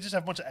they just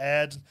have a bunch of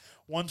ads.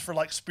 One's for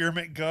like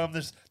spearmint gum.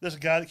 There's a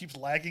guy that keeps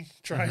lagging,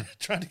 trying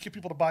to get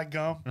people to buy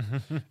gum.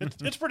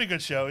 It's a pretty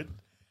good show.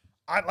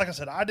 Like I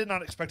said, I did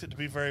not expect it to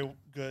be very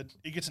good.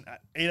 It gets an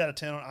 8 out of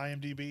 10 on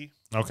IMDb.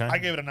 Okay. I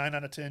gave it a 9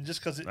 out of 10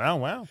 just because oh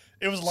wow,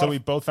 it was a lot. So we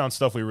both found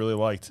stuff we really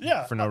liked.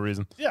 Yeah, for no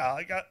reason. Yeah,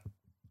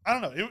 I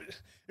don't know.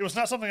 It was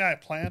not something I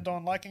planned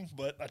on liking,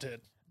 but I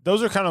did.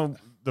 Those are kind of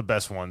the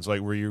best ones,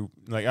 like where you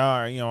like,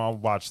 I'll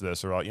watch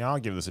this or I'll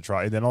give this a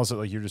try. And then also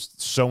like you're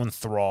just so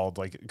enthralled,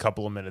 like a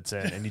couple of minutes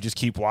in, and you just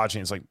keep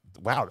watching. It's like,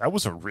 wow, that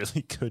was a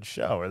really good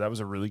show, or that was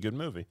a really good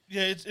movie.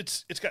 Yeah,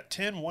 it's got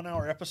 10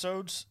 1-hour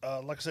episodes.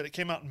 Like I said, it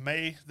came out in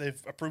May. They've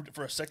approved it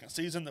for a second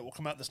season that will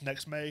come out this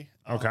next May.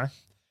 Okay.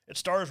 It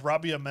stars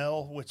Robbie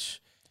Amell,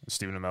 which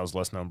Stephen Amell's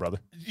less known brother.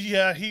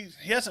 Yeah, he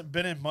hasn't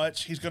been in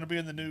much. He's going to be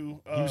in the new.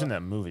 He was in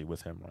that movie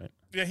with him, right?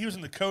 Yeah, he was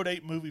in the Code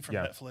 8 movie from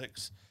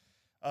Netflix.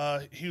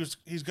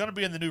 He's going to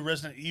be in the new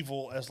Resident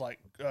Evil as like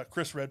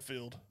Chris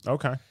Redfield.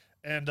 Okay.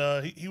 And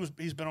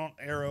he's been on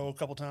Arrow a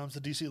couple times, the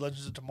DC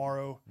Legends of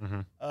Tomorrow.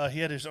 He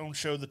had his own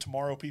show, The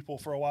Tomorrow People,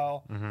 for a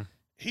while.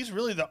 He's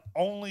really the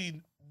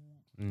only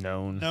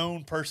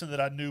known person that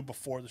I knew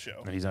before the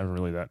show. He's not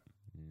really that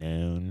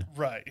known.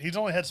 Right. He's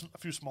only had a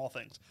few small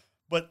things,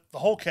 but the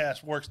whole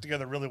cast works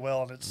together really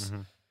well,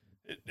 and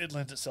it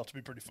lends itself to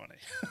be pretty funny.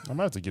 I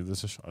might have to give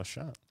this a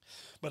shot.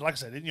 But like I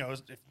said,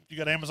 if you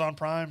got Amazon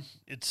Prime,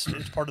 it's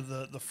part of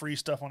the free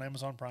stuff on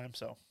Amazon Prime,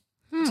 so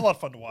it's a lot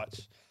of fun to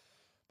watch.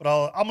 But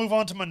I'll move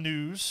on to my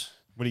news.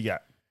 What do you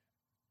got?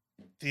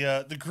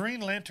 The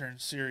Green Lantern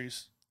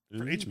series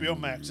for HBO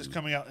Max is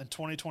coming out in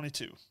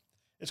 2022.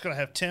 It's going to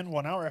have 10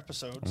 one-hour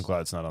episodes. I'm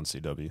glad it's not on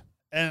CW.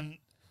 And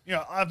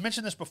I've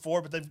mentioned this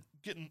before, but they've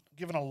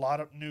given a lot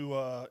of new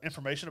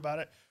information about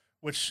it,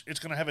 which it's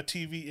going to have a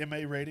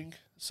TVMA rating.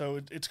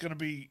 So it's going to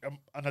be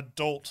an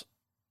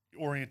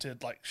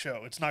adult-oriented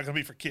show. It's not going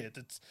to be for kids.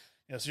 It's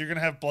so you're going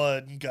to have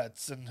blood and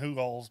guts and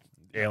hoogles.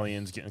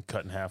 Aliens getting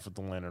cut in half with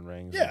the lantern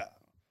rings. Yeah.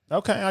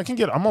 Okay,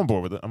 I'm on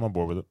board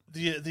with it.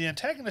 The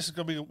antagonist is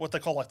going to be what they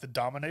call the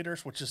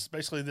Dominators, which is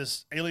basically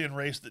this alien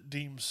race that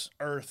deems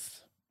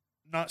Earth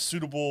not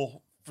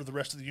suitable for the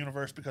rest of the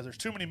universe because there's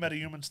too many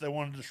metahumans. They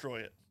want to destroy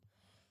it.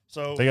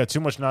 So they got too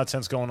much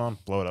nonsense going on.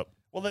 Blow it up.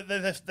 Well,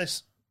 they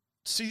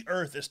see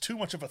Earth as too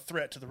much of a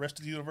threat to the rest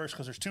of the universe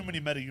because there's too many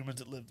metahumans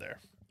that live there.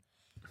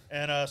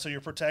 And so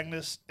your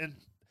protagonist, and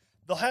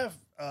they'll have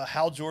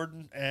Hal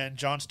Jordan and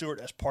Jon Stewart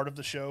as part of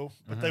the show,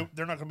 but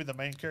they're not going to be the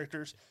main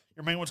characters.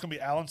 Your main one's going to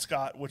be Alan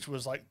Scott, which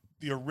was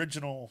the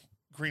original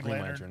Green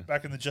Lantern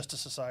back in the Justice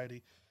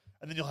Society.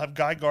 And then you'll have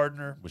Guy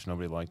Gardner. Which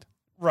nobody liked.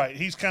 Right.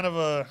 He's kind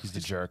of he's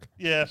the jerk.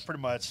 Yeah,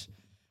 pretty much.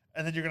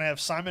 And then you're going to have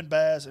Simon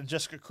Baz and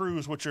Jessica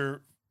Cruz, which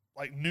are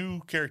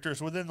new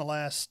characters within the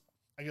last,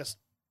 I guess,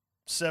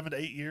 7 to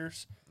 8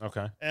 years.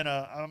 Okay. And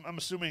I'm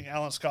assuming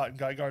Alan Scott and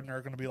Guy Gardner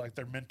are going to be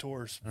their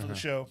mentors for the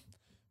show.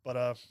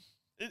 But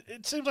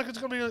it seems like it's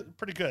going to be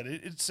pretty good.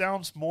 It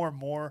sounds more and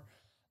more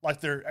like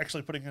they're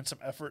actually putting in some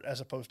effort as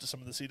opposed to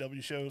some of the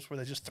CW shows where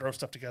they just throw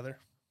stuff together.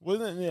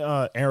 Wasn't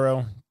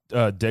Arrow,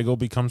 Diggle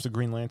becomes the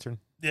Green Lantern?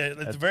 Yeah,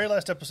 at the very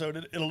last episode,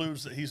 it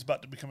alludes that he's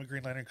about to become a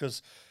Green Lantern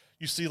because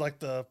you see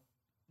the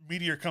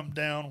meteor come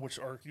down, what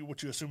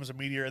you assume is a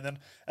meteor, and then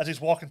as he's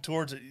walking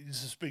towards it,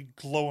 he's this big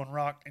glowing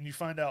rock, and you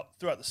find out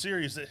throughout the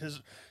series that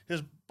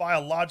his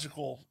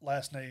biological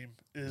last name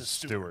is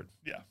Stewart.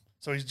 Yeah,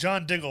 so he's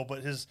John Diggle,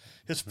 but his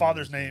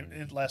father's name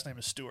and last name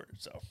is Stewart.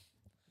 So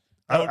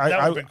that would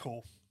have been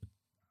cool.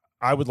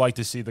 I would like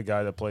to see the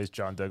guy that plays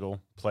John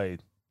Diggle play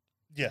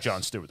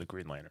Jon Stewart, the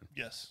Green Lantern.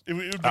 Yes, it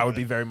would I would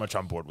be very much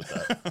on board with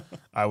that.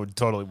 I would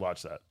totally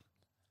watch that,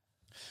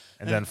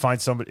 and then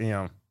find somebody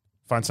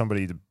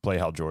to play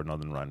Hal Jordan other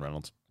than Ryan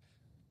Reynolds.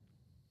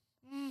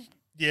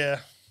 Yeah,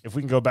 if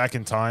we can go back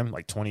in time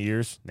 20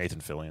 years, Nathan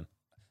Fillion.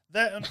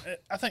 That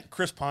I think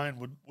Chris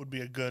Pine would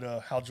be a good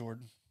Hal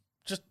Jordan.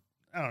 Just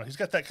I don't know, he's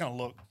got that kind of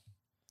look.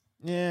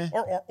 Yeah,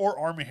 or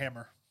Armie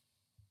Hammer.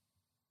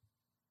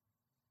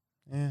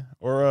 Yeah,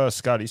 or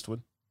Scott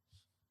Eastwood.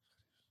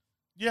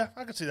 Yeah,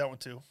 I could see that one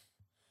too.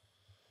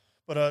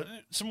 But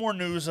some more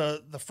news: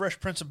 the Fresh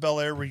Prince of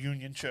Bel-Air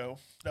reunion show,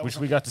 which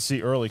we got to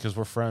see early because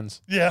we're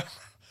friends. Yeah,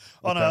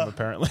 on them,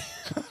 apparently.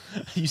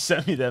 You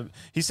sent me them.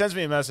 He sends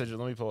me a message.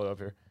 Let me pull it up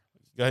here.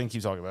 Go ahead and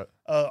keep talking about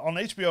it. On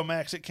HBO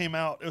Max, it came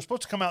out. It was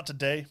supposed to come out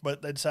today,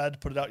 but they decided to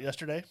put it out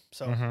yesterday.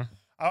 So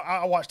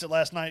I watched it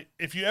last night.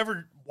 If you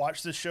ever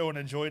watched this show and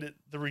enjoyed it,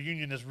 the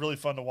reunion is really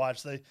fun to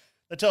watch. They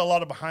tell a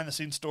lot of behind the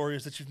scenes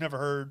stories that you've never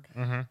heard,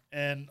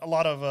 and a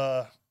lot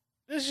of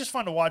it's just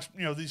fun to watch.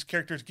 These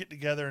characters get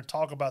together and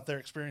talk about their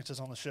experiences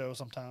on the show.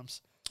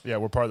 Sometimes. Yeah,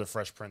 we're part of the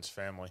Fresh Prince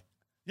family.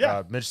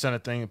 Yeah, Mitch sent a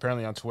thing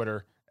apparently on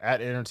Twitter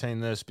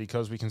 @entertain this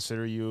because we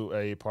consider you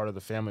a part of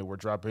the family. We're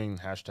dropping #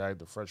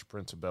 the Fresh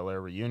Prince of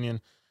Bel-Air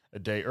reunion a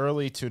day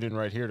early. Tune in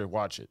right here to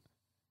watch it.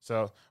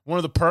 So one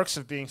of the perks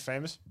of being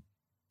famous.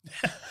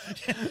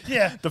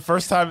 Yeah, the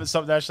first time it's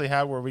something actually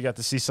had where we got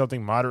to see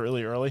something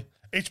moderately early.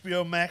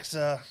 HBO Max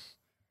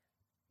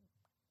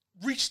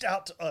reached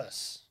out to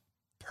us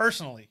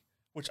personally,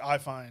 which I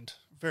find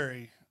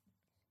very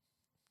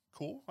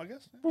cool, I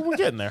guess. Well, we're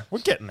getting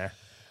there.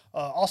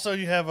 Also,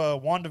 you have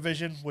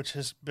WandaVision, which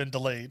has been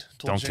delayed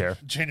till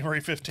January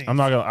 15th.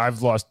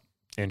 I've lost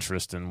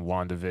interest in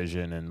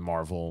WandaVision and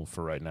Marvel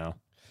for right now.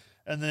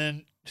 And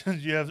then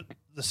you have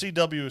the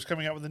CW is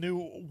coming out with a new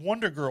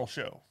Wonder Girl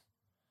show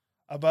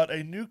about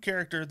a new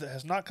character that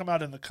has not come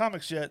out in the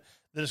comics yet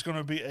that is going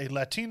to be a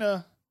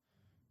Latina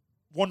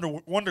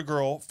Wonder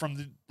Girl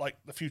from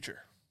the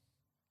future.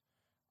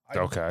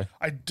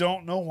 I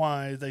don't know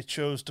why they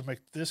chose to make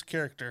this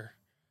character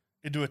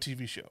into a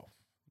TV show.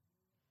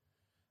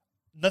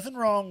 Nothing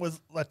wrong with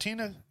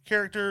Latina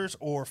characters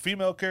or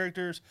female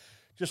characters.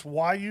 Just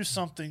why use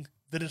something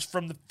that is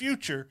from the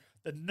future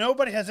that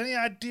nobody has any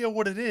idea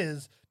what it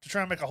is to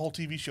try and make a whole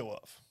TV show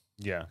of?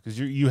 Yeah, because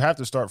you have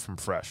to start from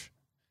fresh.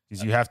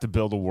 Because you have to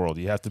build a world.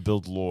 You have to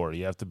build lore.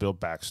 You have to build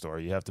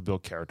backstory. You have to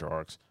build character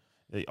arcs.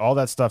 All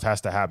that stuff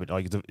has to happen.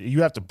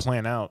 You have to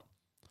plan out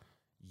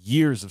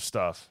years of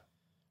stuff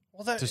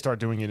to start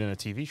doing it in a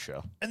TV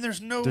show. And there's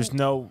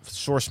no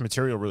source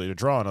material really to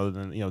draw on other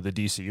than the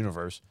DC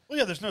universe. Well,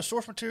 yeah, there's no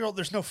source material.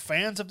 There's no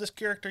fans of this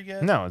character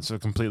yet. No, it's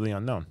completely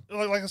unknown.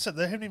 Like I said,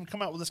 they haven't even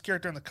come out with this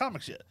character in the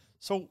comics yet.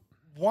 So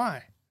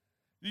why?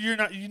 You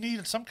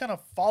need some kind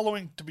of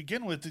following to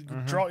begin with to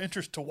draw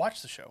interest to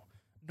watch the show.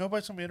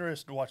 Nobody's gonna be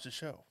interested to watch the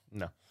show.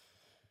 No.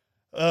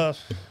 So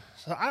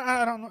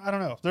I don't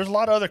know. There's a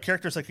lot of other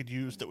characters they could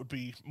use that would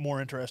be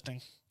more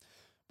interesting.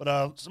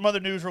 But some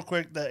other news real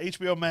quick. The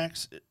HBO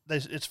Max,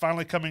 it's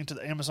finally coming to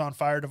the Amazon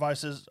Fire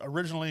devices.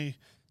 Originally,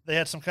 they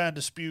had some kind of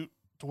dispute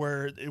to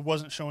where it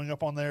wasn't showing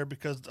up on there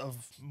because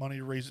of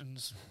money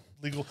reasons,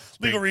 legal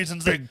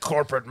reasons. Big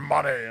corporate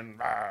money. And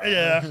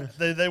yeah,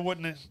 they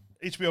wouldn't.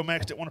 HBO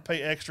Max didn't want to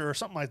pay extra or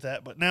something like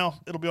that. But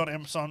now it'll be on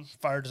Amazon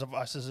Fire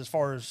devices as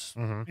far as,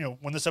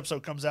 when this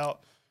episode comes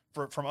out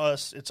from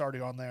us, it's already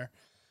on there.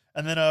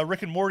 And then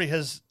Rick and Morty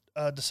has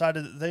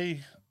decided that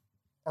they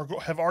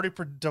have already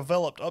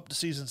developed up to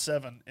season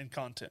 7 in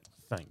content.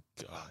 Thank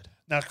God.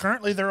 Now,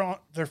 currently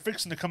they're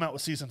fixing to come out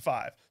with season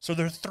 5, so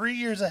they're 3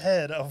 years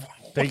ahead of.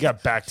 They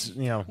got back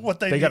to what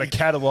they got a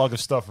catalog of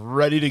stuff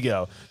ready to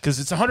go because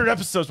it's 100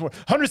 episodes more,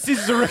 100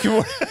 seasons of Rick and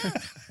Morty.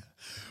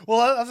 Well,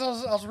 I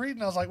was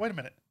reading, I was like, wait a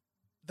minute.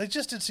 They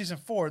just did season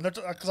 4, and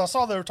because I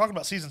saw they were talking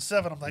about season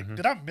 7. I'm like,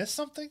 did I miss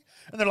something?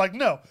 And they're like,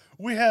 no,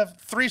 we have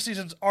 3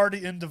 seasons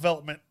already in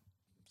development,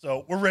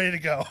 so we're ready to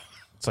go.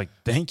 It's like,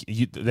 thank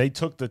you. They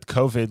took the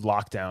COVID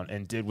lockdown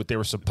and did what they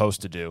were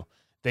supposed to do.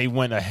 They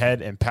went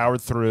ahead and powered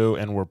through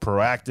and were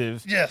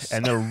proactive. Yes,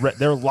 and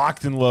they're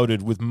locked and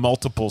loaded with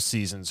multiple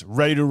seasons,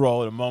 ready to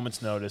roll at a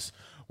moment's notice.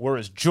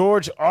 Whereas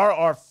George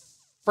R.R.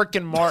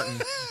 freaking Martin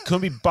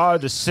couldn't be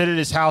bothered to sit at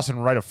his house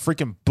and write a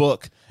freaking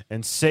book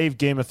and save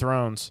Game of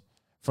Thrones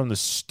from the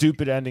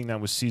stupid ending that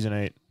was season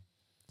 8.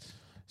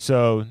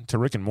 So to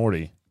Rick and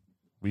Morty,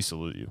 we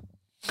salute you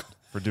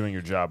for doing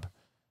your job.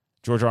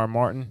 George R.R.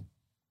 Martin,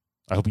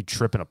 I hope you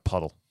trip in a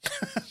puddle.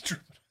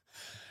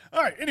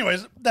 All right.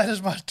 Anyways, that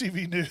is my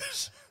TV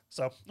news.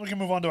 So we can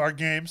move on to our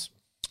games.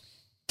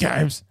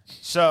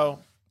 So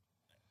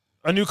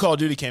a new Call of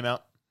Duty came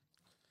out,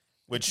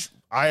 which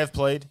I have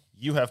played.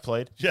 You have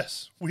played.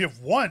 Yes, we have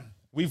won.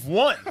 We've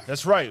won.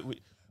 That's right.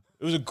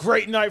 It was a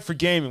great night for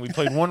gaming. We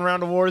played one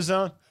round of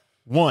Warzone.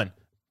 Won.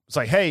 It's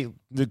like, hey,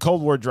 the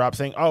Cold War drop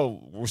thing.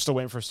 Oh, we're still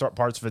waiting for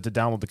parts of it to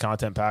download the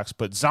content packs,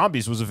 but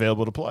Zombies was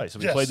available to play. So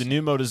we played the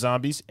new mode of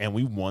Zombies, and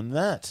we won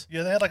that.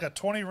 Yeah, they had like a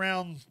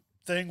 20-round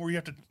thing where you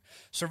have to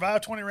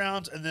survive 20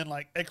 rounds and then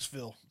like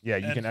exfil. Yeah,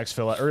 you can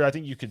exfil out, or I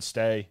think you could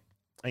stay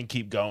and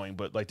keep going,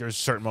 but like there's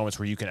certain moments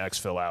where you can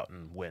exfil out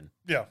and win.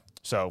 Yeah.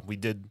 So we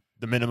did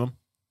the minimum.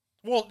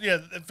 Well, yeah,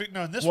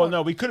 no, in this one. Well,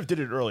 no, we could have did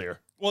it earlier.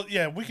 Well,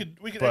 yeah, we could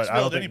but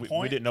exfil at any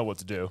point. We didn't know what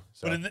to do.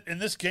 So. But in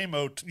this game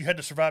mode, you had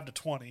to survive to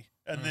 20,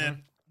 and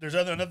then there's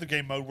another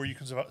game mode where you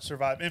can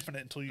survive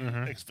infinite until you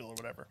exfil or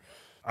whatever.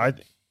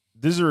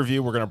 This is a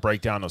review. We're going to break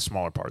down those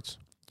smaller parts.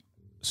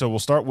 So we'll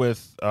start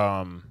with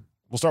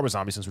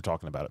Zombie since we're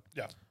talking about it.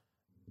 Yeah,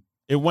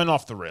 it went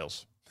off the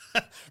rails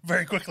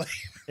very quickly.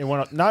 It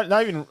went up,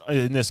 not even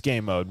in this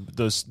game mode.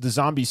 The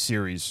Zombie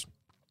series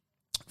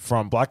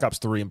from Black Ops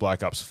 3 and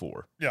Black Ops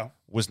 4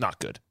 was not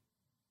good.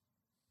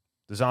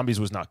 The Zombies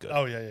was not good.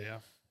 Oh, yeah.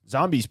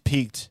 Zombies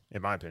peaked,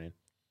 in my opinion,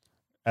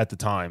 at the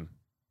time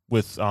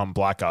with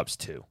Black Ops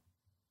 2.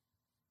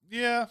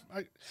 Yeah.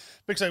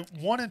 Because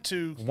 1 and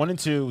 2. 1 and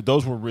 2,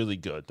 those were really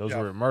good. Those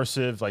were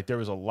immersive. Like, there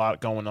was a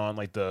lot going on.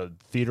 Like, the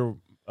theater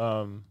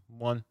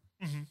one,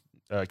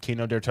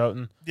 Kino der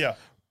Toten. Yeah.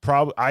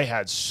 I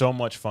had so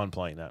much fun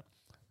playing that.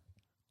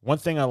 One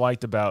thing I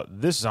liked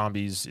about this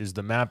Zombies is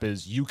the map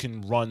is you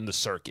can run the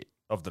circuit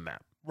of the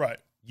map. Right.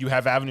 You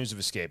have avenues of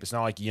escape. It's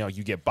not like,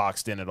 you get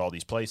boxed in at all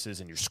these places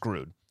and you're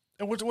screwed.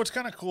 And what's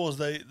kind of cool is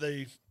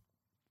they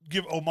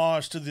give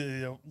homage to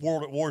the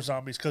World at War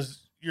Zombies because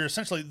you're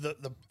essentially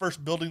the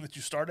first building that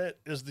you start at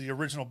is the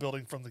original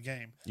building from the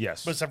game.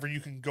 Yes. But except for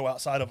you can go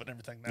outside of it and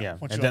everything now. Yeah.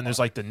 And then there's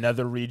like the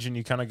nether region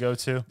you kind of go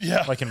to.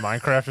 Yeah. Like in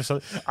Minecraft or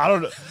something. I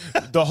don't know.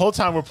 The whole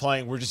time we're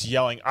playing, we're just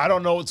yelling, I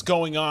don't know what's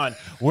going on.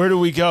 Where do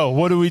we go?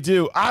 What do we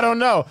do? I don't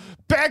know.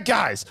 Bad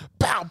guys.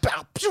 Pow,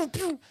 pow, pew,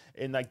 pew.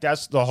 And like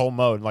that's the whole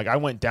mode. Like I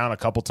went down a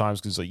couple times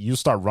because like you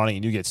start running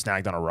and you get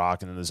snagged on a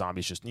rock, and then the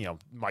zombies just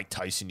Mike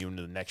Tyson you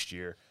into the next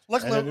year.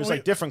 Luckily, and there's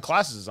like different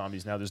classes of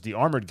zombies now. There's the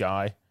armored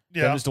guy.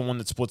 Yeah. Then there's the one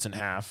that splits in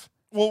half.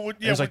 Well,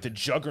 there's like the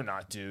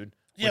Juggernaut dude,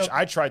 which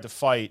I tried to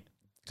fight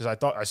because I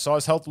thought I saw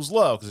his health was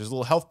low because there's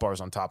little health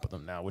bars on top of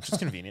them now, which is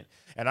convenient.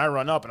 And I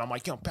run up and I'm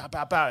like, pow,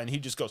 pow, pow, and he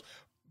just goes,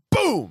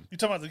 boom. You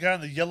talking about the guy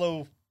in the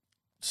yellow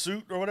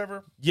suit or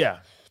whatever? Yeah.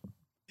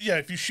 Yeah.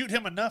 If you shoot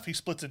him enough, he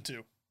splits in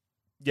two.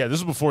 Yeah, this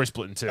is before he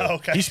split in two. Oh,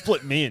 okay. He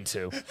split me in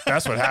two.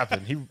 That's what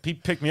happened. He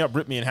picked me up,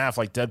 ripped me in half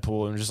like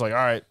Deadpool, and was just like, all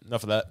right,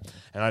 enough of that.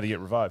 And I had to get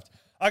revived.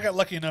 I got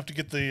lucky enough to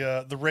get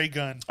the ray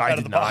gun out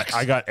of the box.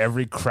 I got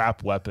every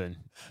crap weapon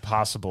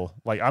possible.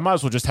 Like, I might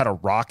as well just had a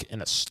rock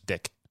and a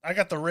stick. I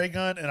got the ray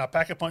gun, and I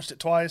pack-a-punched it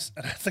twice,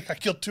 and I think I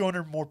killed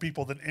 200 more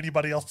people than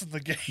anybody else in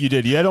the game. You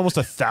did. You had almost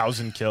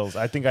 1,000 kills.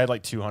 I think I had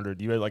like 200.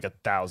 You had like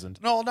 1,000.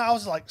 No, I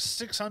was like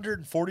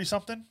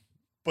 640-something,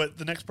 but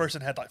the next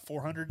person had like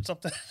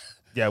 400-something.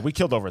 Yeah, we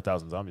killed over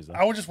 1,000 zombies, though.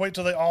 I would just wait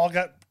till they all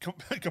got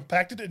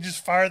compacted and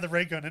just fire the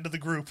ray gun into the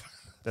group.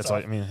 That's all.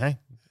 I mean, hey,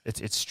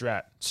 it's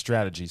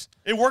strategies.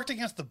 It worked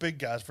against the big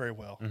guys very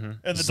well. Mm-hmm.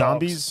 And the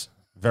zombies,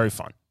 very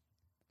fun.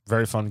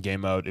 Very fun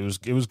game mode. It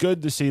was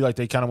good to see like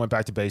they kind of went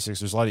back to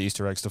basics. There's a lot of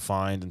Easter eggs to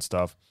find and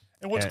stuff.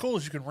 And what's cool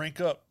is you can rank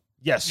up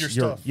Yes, your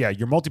your stuff.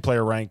 your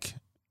multiplayer rank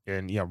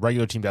and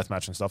regular team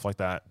deathmatch and stuff like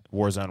that,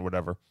 Warzone,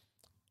 whatever,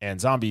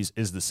 and zombies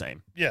is the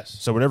same. Yes.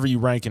 So whatever you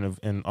rank and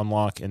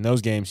unlock in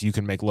those games, you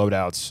can make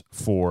loadouts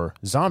for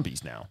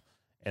zombies now,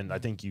 and I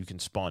think you can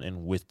spawn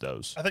in with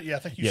those. I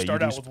think you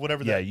start out with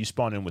whatever. Yeah, you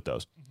spawn in with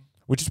those,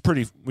 which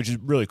is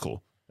really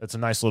cool. That's a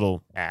nice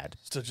little ad.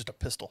 Still just a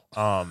pistol.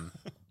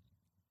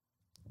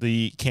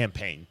 The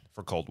campaign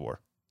for Cold War.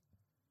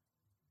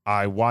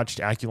 I watched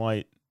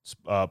Aculite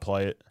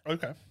play it.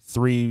 Okay.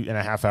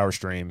 3.5 hour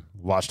stream.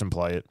 Watched him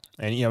play it,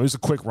 and it was a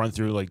quick run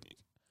through.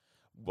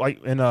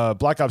 Like in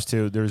Black Ops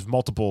 2, there's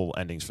multiple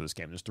endings for this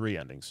game. There's 3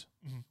 endings.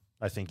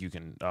 I think you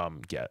can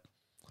get,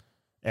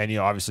 and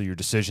obviously your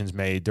decisions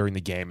made during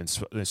the game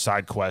and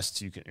side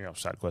quests. You can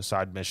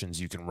side missions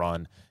you can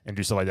run and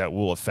do stuff like that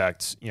will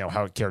affect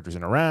how characters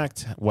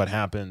interact, what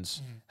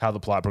happens, how the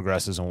plot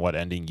progresses, and what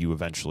ending you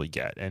eventually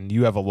get. And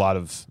you have a lot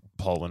of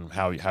pull in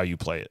how you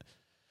play it.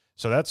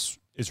 So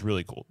it's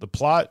really cool. The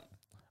plot,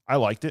 I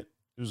liked it.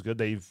 It was good.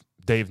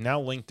 They've now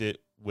linked it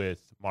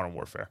with Modern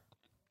Warfare,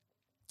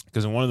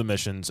 because in one of the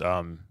missions,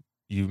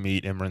 you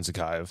meet Imran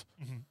Zakhaev,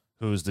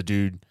 who is the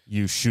dude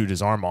you shoot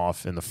his arm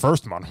off in the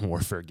first Modern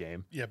Warfare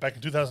game. Yeah, back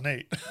in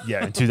 2008.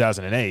 Yeah, in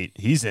 2008.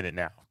 He's in it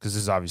now, because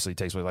this obviously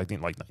takes place, I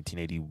think, like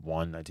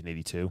 1981,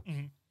 1982.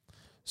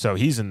 So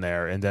he's in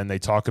there, and then they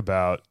talk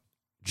about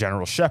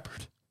General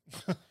Shepard.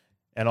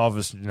 And all of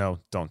us,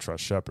 don't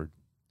trust Shepard.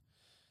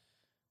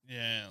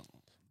 Yeah.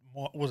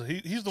 What was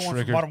it? He's the one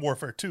Trigger. from Modern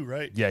Warfare 2,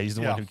 right? Yeah, he's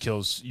the one who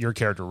kills your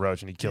character,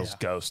 Roach, and he kills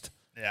Ghost.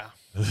 Yeah.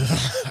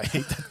 I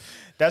hate that.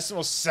 That's the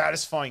most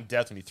satisfying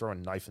death when you throw a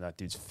knife in that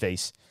dude's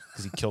face,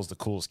 because he kills the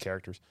coolest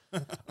characters.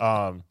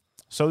 So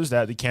there's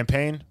that. The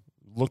campaign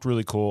looked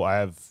really cool. I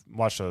have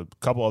watched a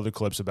couple other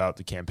clips about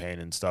the campaign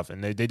and stuff,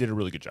 and they did a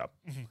really good job.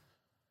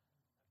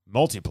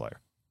 Multiplayer,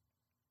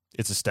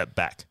 it's a step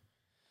back.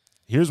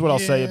 Here's what I'll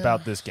say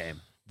about this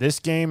game. This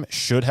game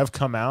should have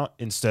come out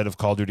instead of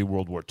Call of Duty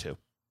World War II.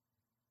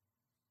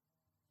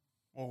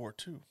 World War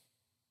II.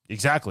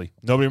 Exactly.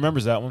 Nobody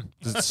remembers that one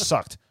because it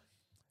sucked.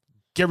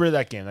 Get rid of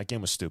that game. That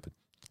game was stupid.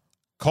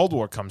 Cold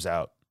War comes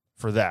out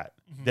for that,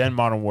 then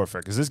Modern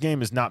Warfare, because this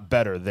game is not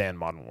better than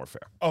Modern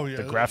Warfare. Oh, yeah.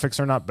 The graphics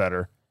are not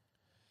better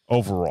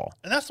overall.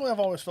 And that's the way I've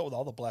always felt with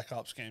all the Black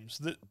Ops games.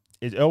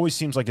 It always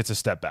seems like it's a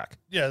step back.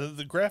 Yeah,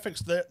 the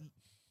graphics,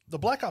 the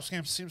Black Ops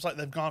games seems like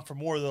they've gone for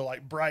more of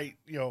the bright,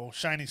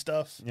 shiny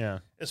stuff. Yeah.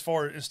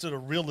 Instead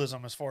of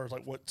realism, as far as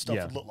what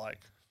stuff would look like.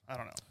 I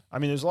don't know. I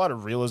mean, there's a lot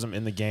of realism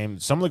in the game.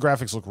 Some of the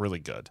graphics look really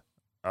good.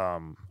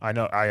 I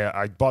know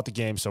I bought the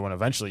game, so when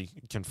eventually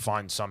can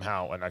find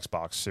somehow an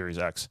Xbox Series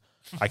X,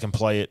 I can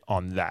play it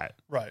on that.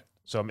 Right.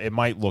 So it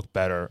might look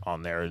better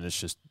on there, and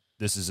this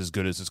is as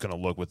good as it's going to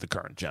look with the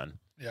current gen.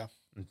 Yeah.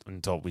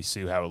 Until we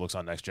see how it looks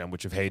on next gen,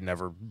 which if Hayden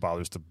ever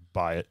bothers to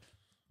buy it,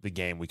 the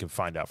game, we can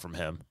find out from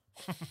him.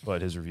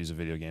 But his reviews of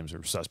video games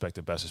are suspect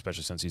at best,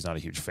 especially since he's not a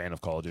huge fan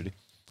of Call of Duty,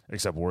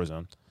 except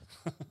Warzone.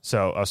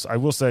 So I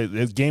will say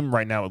the game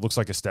right now, it looks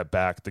like a step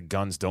back. The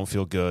guns don't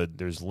feel good.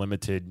 There's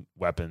limited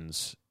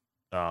weapons.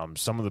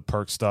 Some of the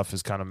perk stuff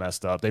is kind of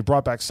messed up. They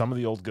brought back some of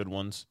the old good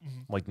ones,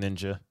 like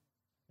Ninja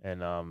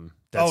and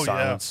Dead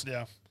Silence.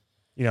 Yeah.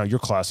 Your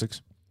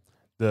classics.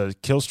 The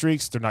kill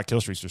streaks, they're not kill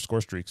streaks, they're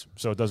score streaks.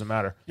 So it doesn't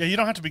matter. Yeah, you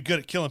don't have to be good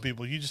at killing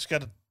people. You just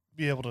got to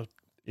be able to.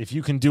 If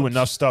you can do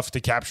enough stuff to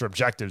capture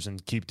objectives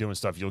and keep doing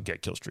stuff, you'll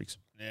get kill streaks.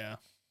 Yeah.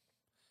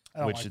 I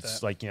don't like it's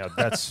that.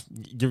 that's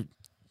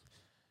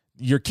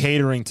you're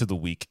catering to the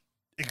weak.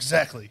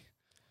 Exactly.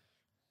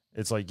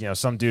 It's like,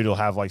 some dude will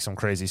have some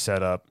crazy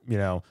setup,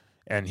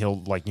 and he'll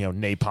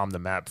napalm the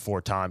map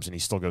 4 times and he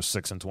still goes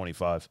 6 and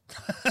 25.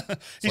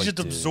 He's just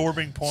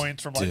absorbing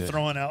points from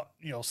throwing out,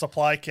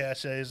 supply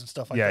caches and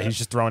stuff like that. Yeah, he's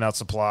just throwing out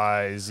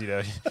supplies.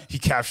 He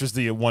captures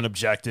the one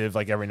objective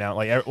every now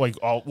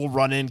we'll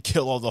run in,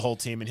 kill all the whole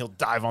team, and he'll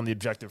dive on the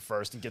objective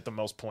first and get the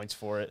most points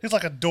for it. He's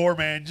like a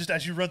doorman. Just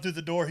as you run through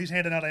the door, he's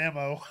handing out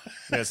ammo.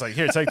 Yeah, it's like,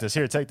 here, take this,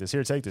 here, take this,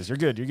 here, take this. You're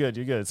good, you're good,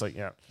 you're good. It's like,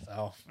 yeah.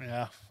 Oh,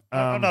 yeah.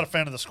 I'm not a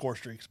fan of the score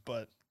streaks,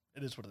 but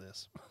it is what it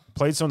is.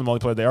 Played some of the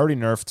multiplayer. They already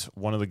nerfed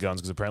one of the guns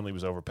because apparently it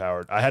was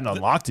overpowered. I hadn't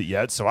unlocked it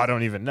yet, so I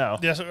don't even know.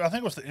 Yeah, so I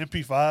think it was the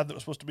MP5 that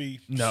was supposed to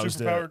be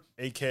superpowered.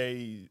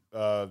 The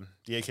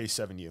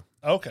AK-7U.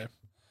 Okay.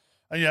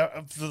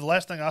 Yeah, the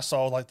last thing I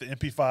saw, the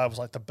MP5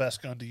 was the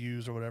best gun to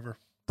use or whatever.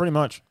 Pretty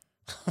much.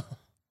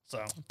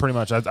 So pretty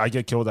much. I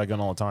get killed with that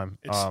gun all the time.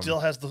 It still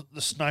has the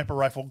sniper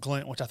rifle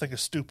glint, which I think is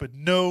stupid.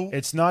 No.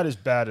 It's not as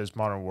bad as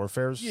Modern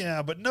Warfare's.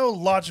 Yeah, but no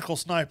logical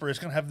sniper is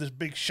going to have this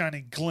big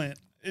shiny glint.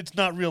 It's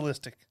not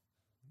realistic.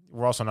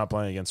 We're also not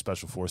playing against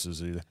Special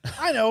Forces either.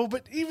 I know,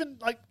 but even,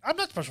 I'm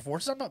not Special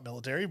Forces, I'm not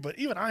military, but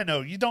even I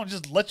know you don't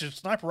just let your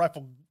sniper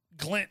rifle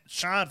glint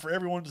shine for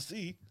everyone to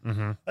see.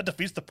 Mm-hmm. That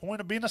defeats the point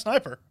of being a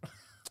sniper.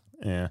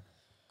 Yeah.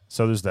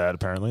 So there's that,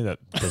 apparently. That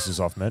pisses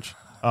off Mitch.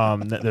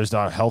 There's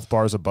not health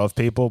bars above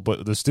people,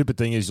 but the stupid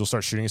thing is you'll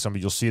start shooting at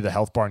somebody, you'll see the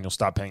health bar, and you'll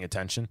stop paying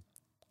attention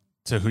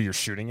to who you're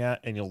shooting at,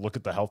 and you'll look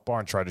at the health bar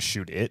and try to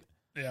shoot it.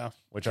 Yeah.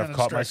 which Kinda I've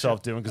caught distracts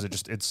myself doing because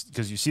it's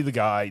because you see the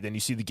guy, then you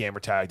see the gamer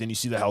tag, then you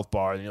see the health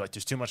bar, and you're like,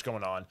 there's too much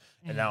going on,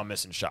 and now I'm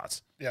missing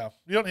shots. Yeah.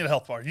 You don't need a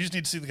health bar. You just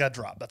need to see the guy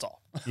drop. That's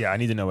all. Yeah, I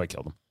need to know I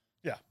killed him.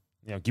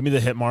 Yeah. Give me the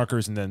hit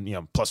markers and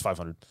then plus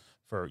 500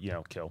 for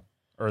kill,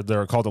 or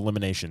they're called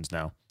eliminations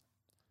now.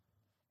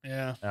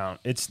 Yeah.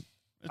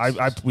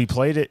 We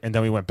played it and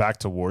then we went back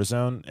to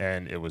Warzone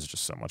and it was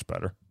just so much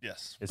better.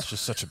 Yes. It's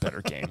just such a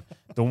better game.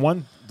 The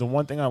one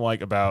thing I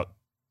like about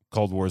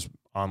Cold War's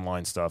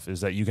online stuff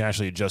is that you can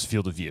actually adjust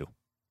field of view.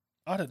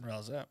 I didn't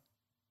realize that.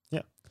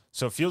 Yeah.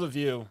 So field of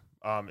view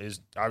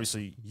is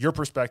obviously your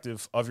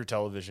perspective of your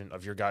television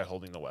of your guy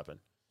holding the weapon.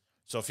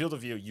 So field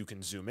of view, you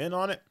can zoom in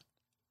on it.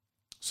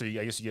 So I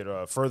guess you get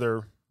a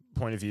further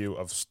point of view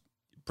of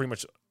pretty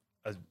much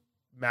a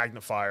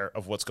magnifier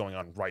of what's going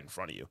on right in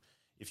front of you.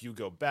 If you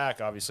go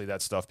back, obviously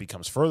that stuff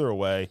becomes further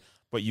away,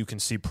 but you can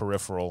see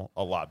peripheral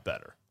a lot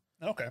better.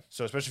 Okay.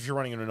 So especially if you're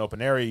running in an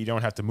open area, you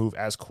don't have to move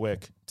as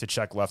quick to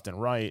check left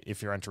and right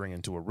if you're entering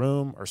into a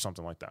room or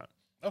something like that.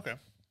 Okay.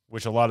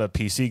 Which a lot of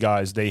PC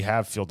guys, they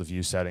have field of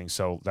view settings,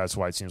 so that's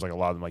why it seems like a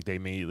lot of them, like they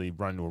immediately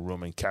run into a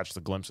room and catch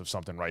the glimpse of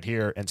something right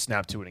here and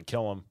snap to it and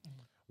kill them.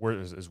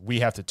 Whereas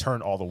we have to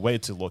turn all the way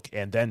to look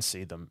and then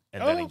see them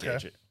and then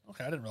engage it.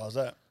 Okay, I didn't realize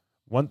that.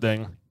 One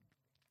thing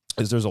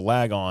is there's a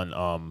lag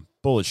on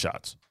bullet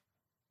shots.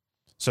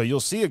 So you'll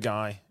see a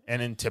guy,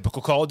 and in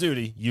typical Call of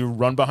Duty, you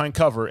run behind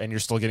cover and you're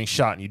still getting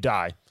shot and you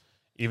die,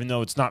 even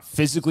though it's not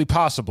physically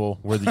possible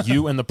where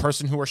you and the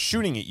person who are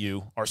shooting at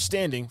you are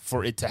standing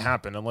for it to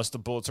happen unless the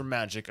bullets are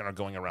magic and are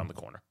going around the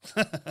corner.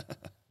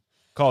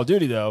 Call of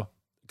Duty, though,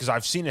 because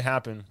I've seen it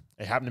happen.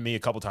 It happened to me a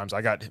couple times.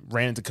 I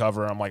ran into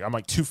cover. And I'm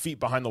like 2 feet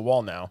behind the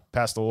wall now,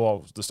 past the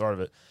wall, the start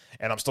of it,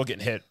 and I'm still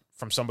getting hit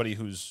from somebody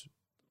who's,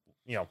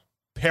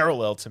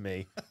 parallel to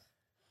me,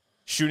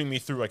 shooting me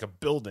through like a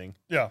building.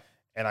 Yeah.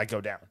 And I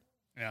go down.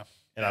 Yeah.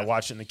 And I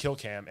watched it in the kill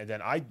cam, and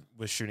then I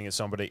was shooting at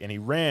somebody, and he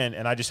ran,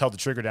 and I just held the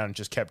trigger down and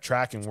just kept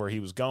tracking where he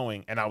was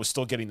going, and I was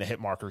still getting the hit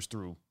markers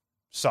through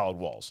solid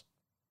walls.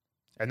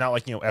 And not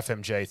like,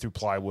 FMJ through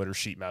plywood or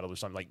sheet metal or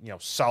something, like,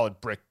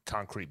 solid brick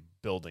concrete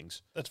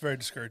buildings. That's very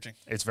discouraging.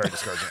 It's very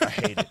discouraging. I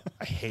hate it.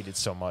 I hate it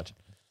so much.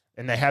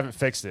 And they haven't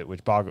fixed it,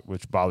 which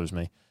bothers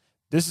me.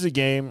 This is a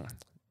game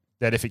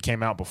that if it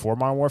came out before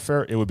Modern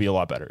Warfare, it would be a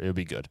lot better. It would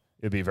be good.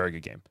 It would be a very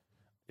good game.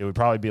 It would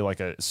probably be like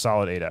a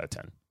solid 8 out of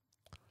 10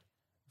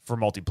 for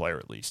multiplayer,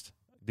 at least.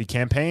 The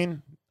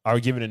campaign, I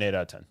would give it an 8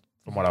 out of 10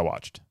 from what I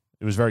watched.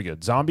 It was very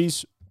good.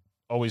 Zombies,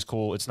 always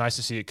cool. It's nice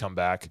to see it come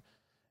back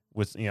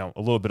with, a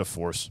little bit of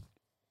force,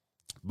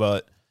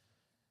 but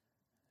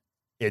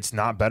it's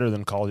not better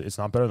than it's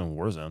not better than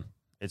Warzone.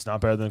 It's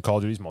not better than Call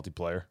of Duty's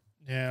multiplayer.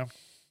 Yeah.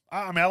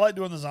 I mean, I like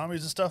doing the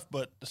zombies and stuff,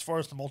 but as far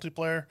as the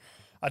multiplayer,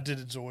 I did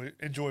enjoy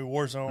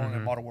Warzone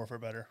and Modern Warfare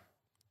better.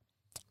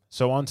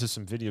 So on to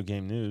some video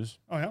game news.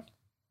 Oh, yeah?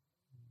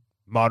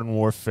 Modern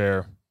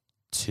Warfare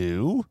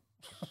 2.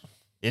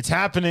 It's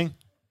happening.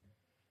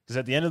 Because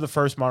at the end of the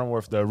first Modern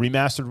Warfare, the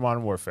remastered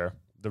Modern Warfare,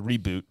 the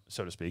reboot,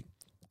 so to speak.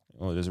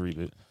 Well, it is a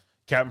reboot.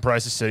 Captain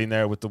Price is sitting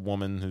there with the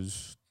woman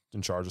who's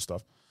in charge of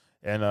stuff.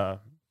 And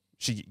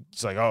she's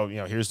like, oh,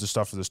 here's the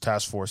stuff for this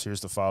task force. Here's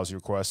the files you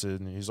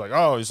requested. And he's like,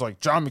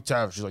 John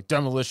McTavish. She's like,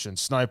 demolition,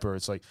 sniper.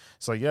 It's like,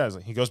 yeah. It's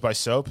like, he goes by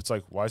Soap. It's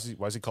like, why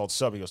is he called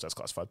Sub? He goes, that's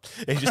classified.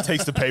 And he just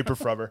takes the paper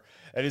from her.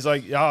 And he's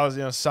like,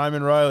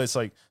 Simon Riley. It's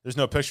like, there's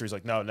no picture. He's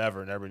like, no,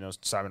 never. And everybody knows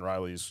Simon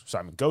Riley is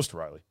Simon Ghost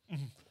Riley.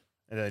 Mm-hmm.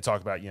 And then they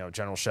talk about,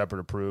 General Shepard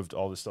approved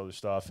all this other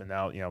stuff. And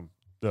now,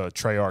 the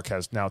Treyarch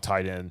has now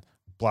tied in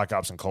Black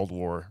Ops and Cold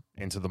War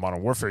into the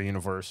Modern Warfare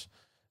universe.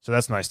 So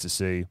that's nice to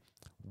see.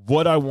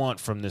 What I want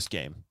from this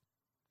game,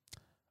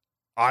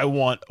 I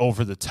want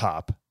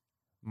over-the-top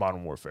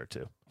Modern Warfare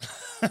 2.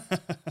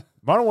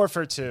 Modern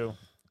Warfare 2,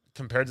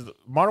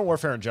 Modern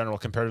Warfare in general,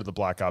 compared to the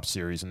Black Ops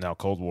series and now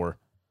Cold War,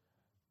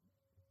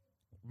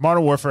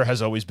 Modern Warfare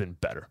has always been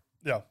better.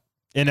 Yeah.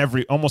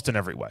 Almost in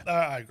every way.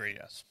 I agree,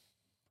 yes.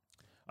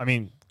 I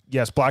mean,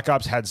 yes, Black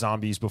Ops had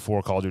zombies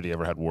before Call of Duty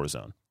ever had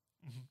Warzone.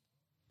 Mm-hmm.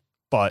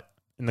 But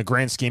in the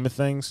grand scheme of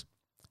things,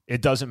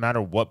 it doesn't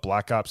matter what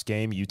Black Ops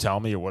game you tell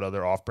me or what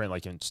other off-brand,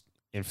 like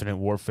Infinite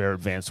Warfare,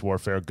 Advanced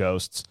Warfare,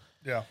 Ghosts.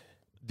 Yeah.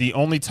 The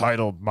only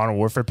title Modern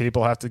Warfare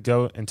people have to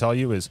go and tell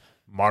you is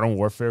Modern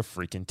Warfare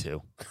freaking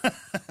 2.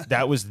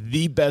 That was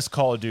the best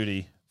Call of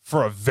Duty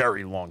for a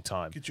very long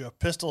time. Get you a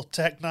pistol,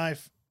 tech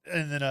knife,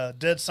 and then a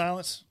dead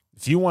silence.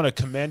 If you want a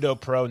Commando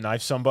Pro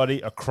knife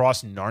somebody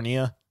across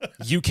Narnia,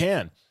 you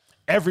can.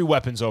 Every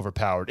weapon's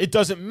overpowered. It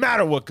doesn't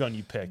matter what gun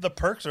you pick. The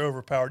perks are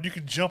overpowered. You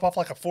can jump off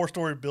like a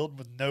 4-story building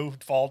with no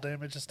fall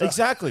damage and stuff.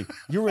 Exactly.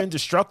 You were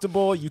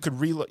indestructible. You could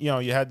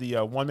you had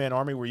the one-man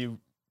army where you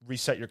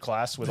reset your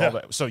class with all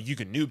that. So you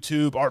could noob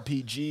tube,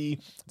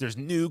 RPG, there's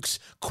nukes,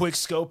 quick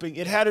scoping.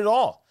 It had it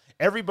all.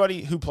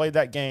 Everybody who played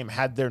that game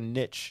had their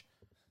niche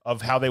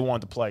of how they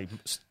wanted to play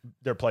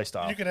their play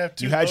style. You could have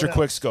You had your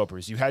quick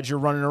scopers. You had your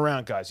running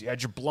around guys. You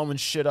had your blowing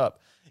shit up.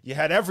 You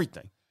had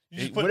everything.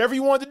 Whatever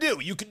you wanted to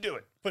do, you could do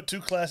it. Put 2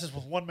 classes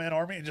with one-man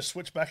army and just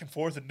switch back and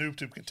forth and noob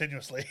tube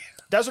continuously.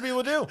 That's what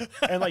people do.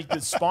 And, like,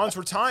 the spawns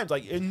were timed.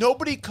 Like, and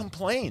nobody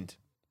complained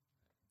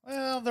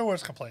Well, there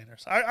was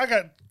complainers. I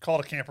got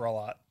called a camper a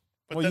lot.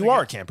 But Well, you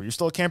are a camper. You're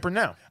still a camper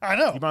now. I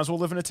know. You might as well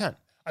live in a tent.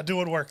 I do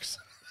what works.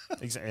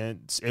 And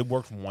it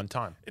worked one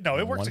time. No,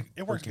 it works. One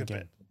It works a good freaking game.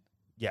 bit.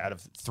 Yeah, out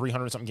of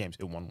 300 something games,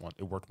 it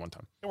worked one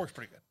time. It works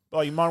pretty good.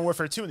 Well, Modern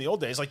Warfare 2 in the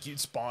old days, like you'd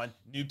spawn,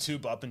 noob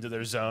tube up into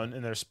their zone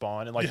and their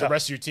spawn, and like the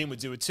rest of your team would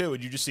do it too,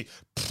 and you just see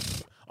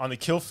on the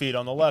kill feed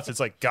on the left, it's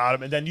like got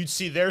him, and then you'd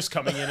see theirs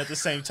coming in at the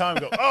same time,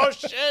 and go oh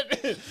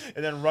shit,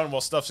 and then run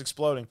while stuff's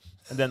exploding,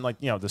 and then like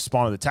the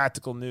spawn of the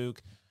tactical nuke.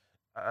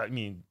 I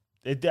mean,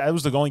 it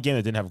was the only game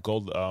that didn't have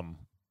gold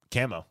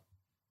camo.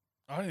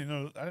 I didn't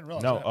know. I didn't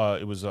realize. No,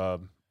 it was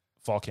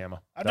fall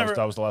camo.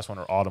 That was the last one,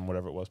 or autumn,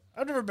 whatever it was.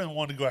 I've never been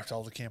one to go after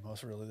all the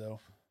camos, really, though.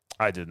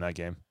 I did in that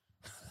game.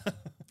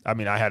 I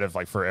mean, I had it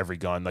like for every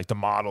gun, like the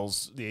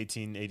models, the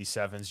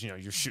 1887s.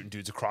 You're shooting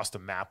dudes across the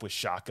map with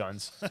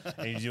shotguns,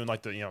 and you're doing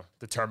like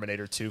the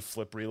Terminator 2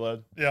 flip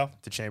reload,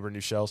 to chamber new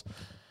shells.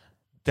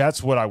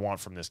 That's what I want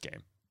from this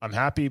game. I'm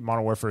happy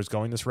Modern Warfare is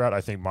going this route.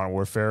 I think Modern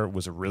Warfare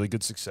was a really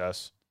good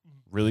success,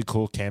 really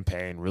cool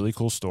campaign, really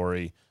cool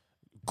story,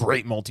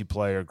 great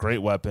multiplayer,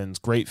 great weapons,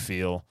 great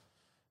feel.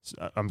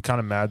 So I'm kind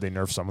of mad they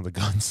nerfed some of the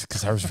guns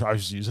because I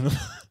was using them,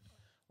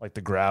 like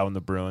the Grau and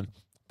the Bruin,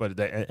 but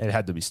it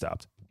had to be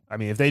stopped. I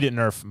mean, if they didn't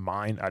nerf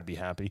mine, I'd be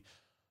happy,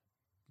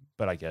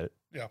 but I get it.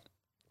 Yeah.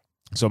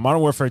 So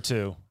Modern Warfare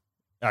 2,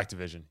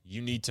 Activision,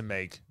 you need to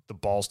make the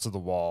balls to the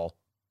wall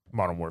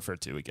Modern Warfare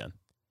 2 again.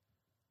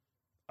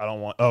 I don't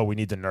want, we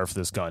need to nerf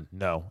this gun.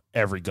 No,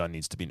 every gun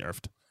needs to be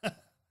nerfed.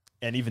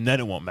 And even then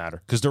it won't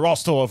matter because they're all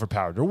still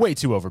overpowered. They're way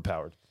too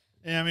overpowered.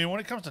 Yeah, I mean, when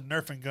it comes to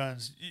nerfing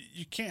guns,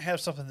 you can't have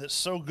something that's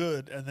so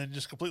good and then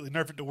just completely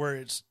nerf it to where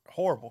it's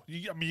horrible.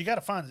 You got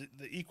to find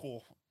the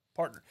equal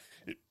partner.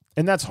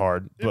 And that's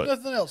hard. If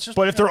nothing else,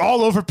 but if they're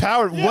all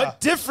overpowered,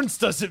 what difference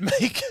does it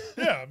make?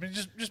 Yeah, I mean,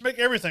 just make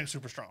everything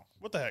super strong.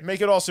 What the heck?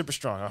 Make it all super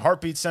strong.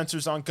 Heartbeat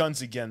sensors on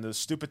guns again. Those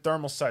stupid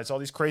thermal sights. All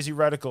these crazy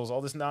reticles.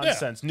 All this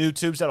nonsense. New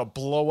tubes that'll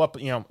blow up,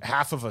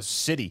 half of a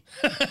city.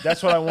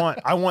 That's what I want.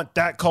 I want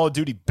that Call of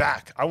Duty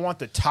back. I want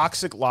the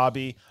toxic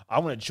lobby. I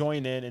want to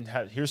join in and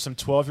here's some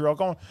 12-year-old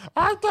going,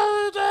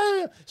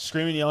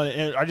 screaming, yelling.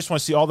 And I just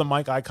want to see all the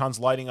mic icons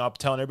lighting up,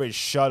 telling everybody to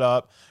shut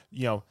up.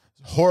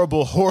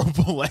 Horrible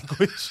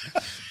language,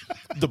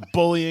 the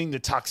bullying,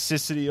 the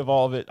toxicity of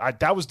all of it.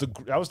 That was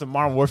the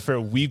Modern Warfare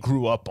we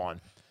grew up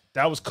on.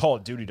 That was Call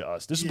of Duty to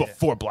us. This is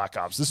before Black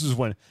Ops. This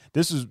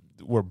is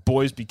where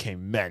boys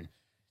became men.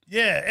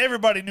 Yeah,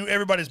 everybody knew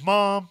everybody's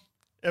mom,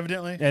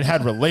 evidently, and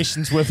had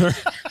relations with her.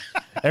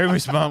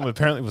 Everybody's mom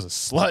apparently was a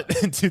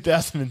slut in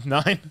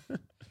 2009.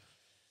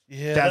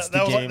 Yeah,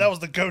 that was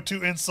the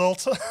go-to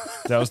insult.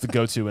 That was the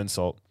go-to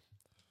insult.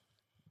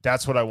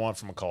 That's what I want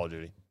from a Call of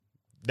Duty.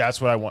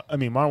 That's what I want. I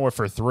mean, Modern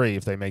Warfare 3,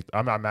 if they make,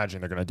 I'm not imagining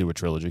they're going to do a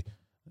trilogy.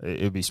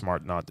 It'd be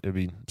smart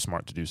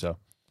to do so.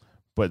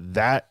 But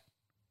that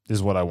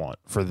is what I want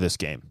for this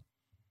game.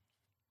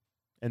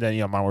 And then,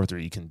 Modern Warfare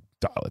 3, you can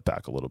dial it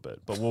back a little bit.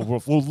 But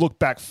we'll look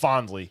back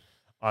fondly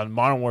on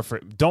Modern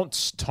Warfare.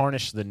 Don't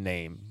tarnish the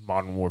name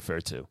Modern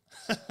Warfare 2.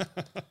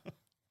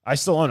 I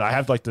still own it. I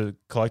have like the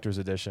collector's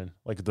edition,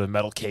 like the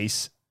metal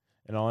case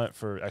and all that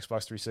for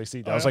Xbox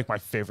 360. That was like my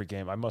favorite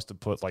game. I must have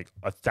put like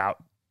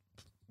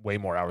way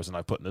more hours than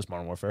I put in this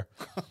Modern Warfare,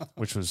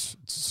 which was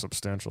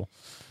substantial.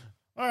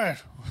 All right.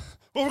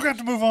 Well, we're going to have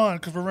to move on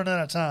because we're running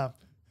out of time.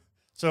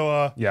 So,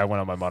 I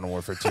went on my Modern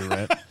Warfare 2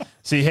 rant.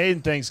 See,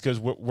 Hayden thinks because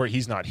where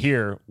he's not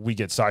here, we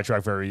get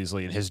sidetracked very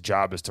easily, and his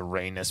job is to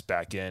rein us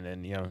back in.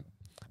 And,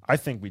 I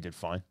think we did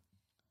fine.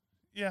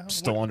 Yeah.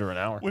 Still under an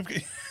hour.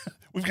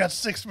 We've got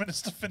 6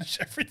 minutes to finish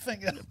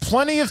everything up.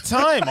 Plenty of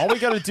time. All we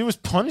got to do is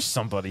punish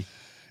somebody.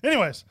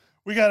 Anyways,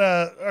 we got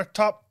our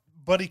top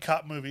buddy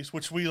cop movies,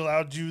 which we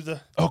allowed you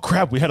the... Oh,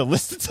 crap. We had a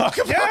list to talk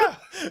about? Yeah.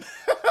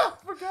 I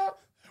forgot.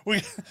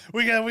 We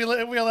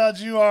allowed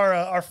you,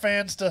 our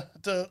fans,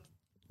 to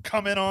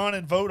comment on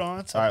and vote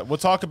on. So. All right. We'll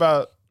talk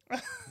about...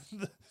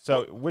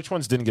 So, which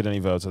ones didn't get any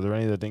votes? Are there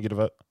any that didn't get a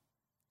vote?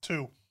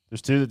 2.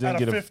 There's 2 that didn't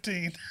get a vote. Out of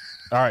 15.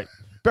 All right.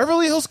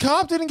 Beverly Hills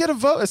Cop didn't get a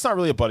vote. It's not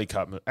really a buddy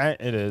cop movie.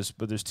 It is,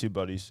 but there's 2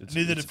 buddies.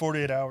 Neither did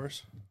 48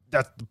 Hours.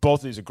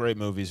 Both of these are great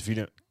movies. If you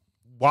didn't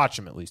watch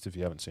them, at least if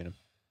you haven't seen them.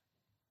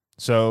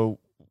 So,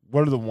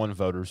 what are the 1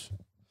 voters?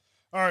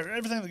 All right,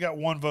 everything that got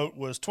 1 vote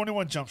was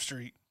 21 Jump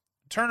Street,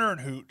 Turner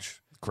and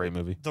Hooch. Great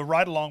movie. The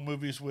ride-along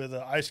movies with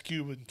Ice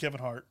Cube and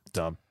Kevin Hart.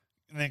 Dumb.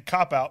 And then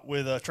Cop Out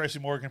with Tracy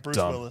Morgan, Bruce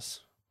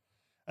Willis.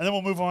 And then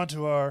we'll move on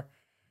to our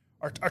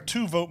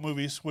 2 vote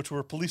movies, which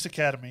were Police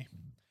Academy.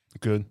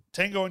 Good.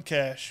 Tango and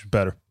Cash.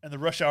 Better. And the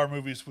Rush Hour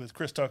movies with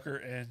Chris Tucker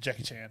and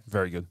Jackie Chan.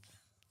 Very good.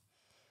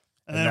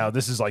 And now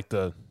this is like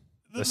the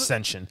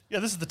ascension. Yeah,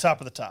 this is the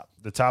top of the top.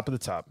 The top of the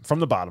top. From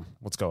the bottom.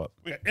 Let's go up.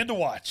 We got End to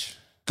Watch.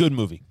 Good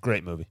movie.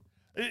 Great movie.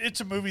 It's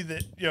a movie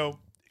that,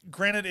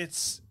 granted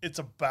it's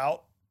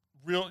about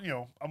real,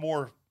 a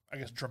more, I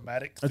guess,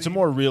 dramatic theme. It's a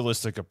more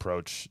realistic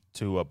approach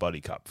to a buddy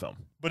cop film.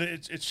 But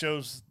it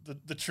shows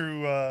the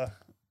true, I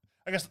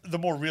guess, the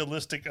more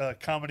realistic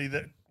comedy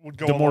that would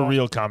go The more along.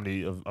 real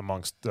comedy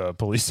amongst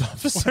police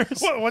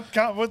officers.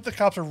 what the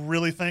cops are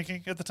really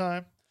thinking at the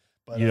time.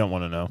 But, You don't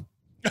want to know.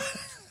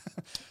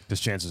 Because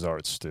chances are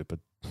it's stupid.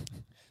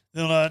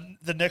 Then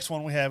the next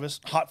one we have is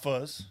Hot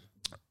Fuzz.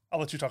 I'll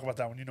let you talk about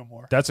that one. You know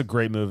more. That's a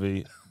great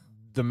movie.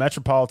 The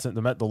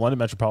London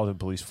Metropolitan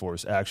Police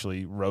Force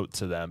actually wrote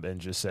to them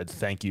and just said,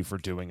 "Thank you for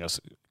doing us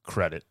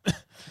credit."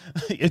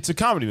 It's a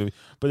comedy movie,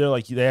 but they're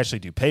like, they actually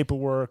do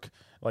paperwork,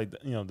 like,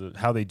 you know,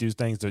 how they do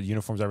things, the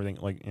uniforms, everything,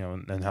 like, you know,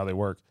 and how they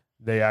work.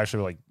 They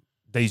actually, like,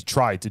 they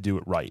tried to do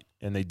it right,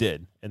 and they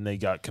did, and they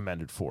got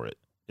commended for it.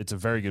 It's a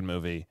very good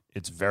movie.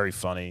 It's very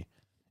funny.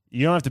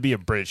 You don't have to be a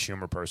British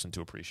humor person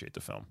to appreciate the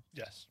film.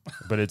 Yes.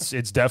 But it's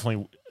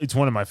definitely, it's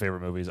one of my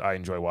favorite movies. I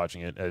enjoy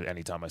watching it at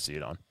any time I see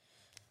it on.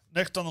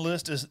 Next on the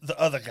list is The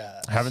Other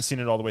Guys. I haven't seen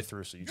it all the way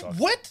through, so you talk.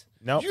 What?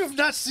 Nope. You have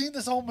not seen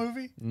this whole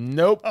movie?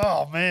 Nope.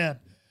 Oh, man.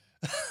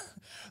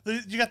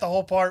 You got the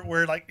whole part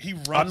where, like, he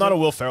runs. I'm not a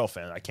Will Ferrell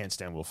fan. I can't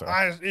stand Will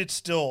Ferrell.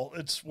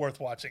 It's worth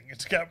watching.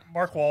 It's got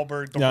Mark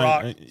Wahlberg, The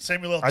Rock,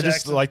 Samuel L. I Jackson.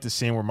 just like the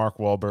scene where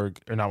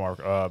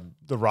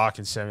The Rock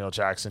and Samuel L.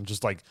 Jackson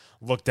just, like,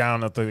 look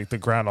down at the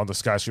ground on the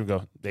skyscraper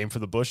and go, aim for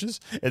the bushes,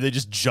 and they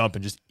just jump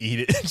and just eat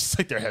it. It's just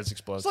like their heads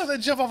explode. It's like they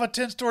jump off a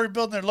 10-story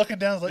building. They're looking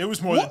down. It's like, It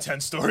was more than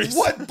 10 stories.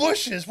 What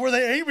bushes were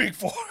they aiming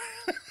for?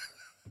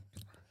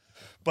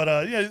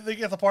 But yeah, they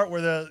get the part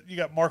where you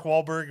got Mark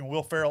Wahlberg and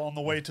Will Ferrell on the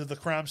way to the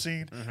crime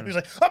scene. And he's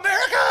like,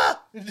 "America!"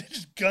 And he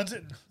just guns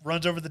it and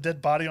runs over the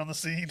dead body on the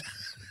scene.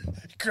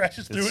 He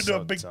crashes through into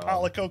a big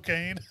pile of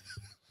cocaine.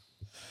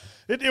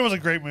 It was a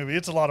great movie.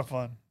 It's a lot of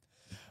fun.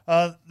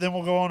 Then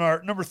we'll go on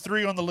our number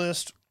 3 on the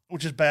list,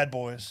 which is Bad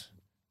Boys.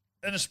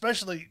 And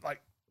especially,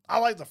 like, I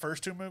like the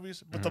first 2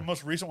 movies, but the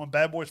most recent one,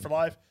 Bad Boys for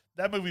Life,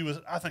 that movie was,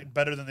 I think,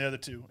 better than the other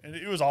 2. And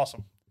it was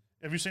awesome.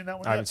 Have you seen that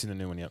one yet? I haven't seen the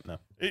new one yet, no.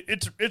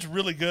 It's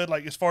really good,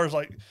 like, as far as,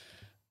 like,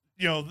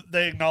 you know,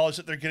 they acknowledge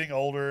that they're getting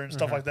older and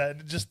stuff like that.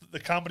 And just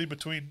the comedy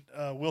between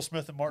Will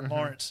Smith and Martin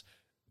Lawrence,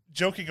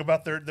 joking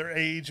about their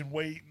age and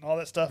weight and all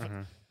that stuff.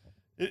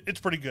 It's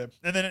pretty good.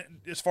 And then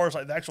as far as,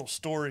 like, the actual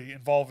story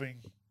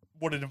involving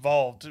what it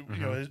involved, you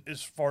know,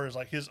 as far as,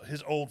 like,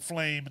 his old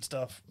flame and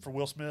stuff for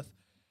Will Smith,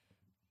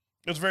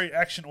 it was very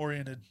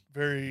action-oriented,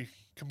 very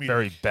comedic.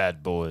 Very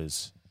Bad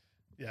Boys.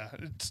 Yeah,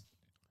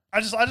 I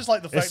just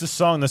like the fact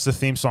that's the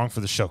theme song for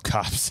the show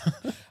Cops.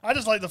 I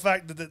just like the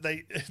fact that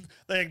they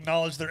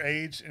acknowledge their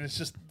age, and it's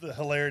just the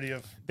hilarity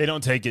of they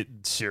don't take it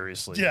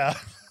seriously. Yeah.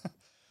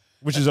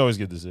 Which is always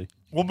good to see.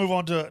 We'll move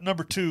on to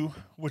number 2,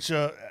 which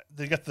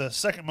they got the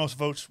second most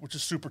votes, which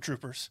is Super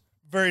Troopers.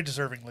 Very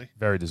deservingly.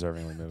 Very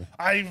deservingly movie.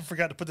 I even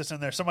forgot to put this in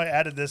there. Somebody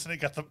added this, and it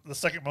got the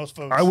second most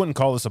votes. I wouldn't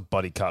call this a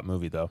buddy cop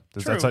movie, though.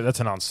 True. That's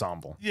an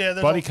ensemble. Yeah,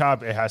 buddy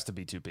cop, it has to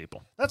be 2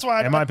 people. That's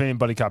why, in my opinion,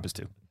 buddy cop is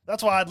 2.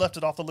 That's why I'd left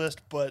it off the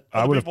list, but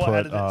I would have put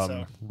added it,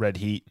 so. Red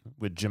Heat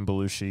with Jim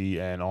Belushi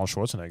and Arnold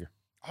Schwarzenegger.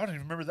 I don't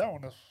even remember that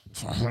one.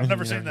 I've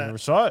never seen that. Never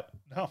saw it?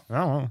 No.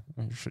 No,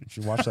 you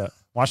should watch that.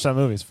 Watch that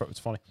movie. It's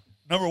funny.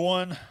 Number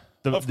 1,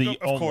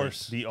 of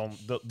course,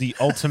 the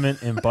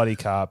ultimate in buddy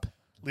cop,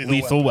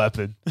 Lethal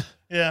Weapon.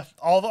 Yeah,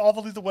 all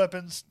the Lethal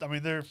Weapons. I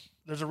mean,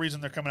 there's a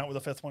reason they're coming out with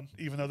a 5th one,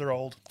 even though they're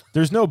old.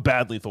 There's no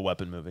bad Lethal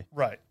Weapon movie.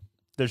 Right.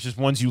 There's just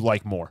ones you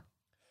like more.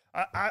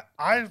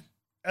 I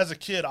as a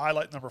kid, I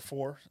liked number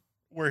 4,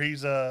 where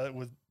he's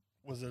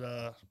was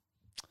it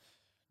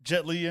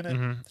Jet Li in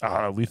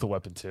it? Lethal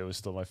Weapon 2 is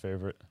still my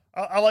favorite.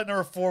 I like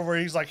number 4 where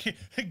he's like, hey,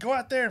 go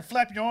out there and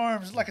flap your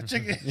arms like a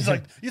chicken. He's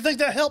like, you think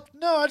that helped?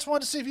 No, I just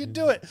wanted to see if you'd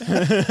do it.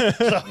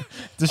 So,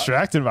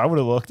 distracted him. I would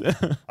have looked.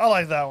 I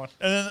like that one.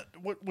 And then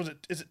what was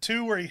it? Is it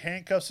 2 where he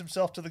handcuffs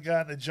himself to the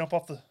guy and they jump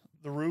off the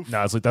roof?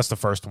 No, it's like that's the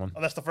first one.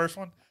 Oh, that's the first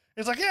one?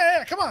 He's like,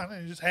 yeah, come on.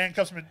 And he just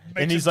handcuffs him and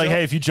makes And he's him like, jump.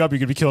 hey, if you jump, you're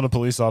going to be killing a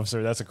police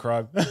officer. That's a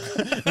crime. And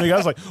the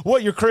guy's like,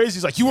 what? You're crazy?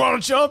 He's like, you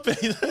want to jump?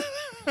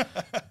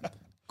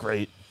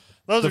 Great.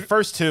 The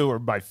first 2 are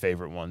my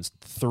favorite ones.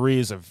 3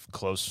 is a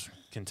close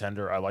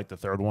contender. I like the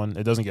 3rd one.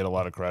 It doesn't get a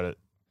lot of credit.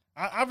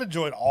 I've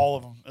enjoyed all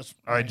of them.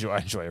 I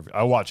enjoy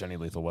I watch any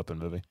Lethal Weapon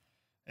movie.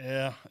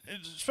 Yeah,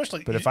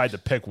 especially. But if I had to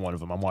pick one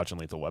of them, I'm watching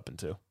Lethal Weapon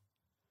 2.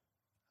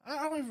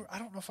 I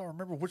don't know if I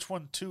remember which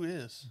one 2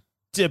 is.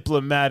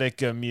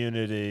 Diplomatic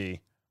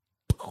immunity.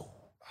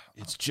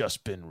 It's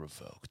just been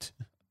revoked.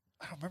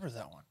 I don't remember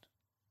that one.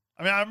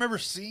 I mean, I remember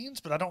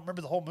scenes, but I don't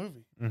remember the whole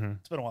movie.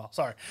 It's been a while.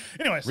 Sorry.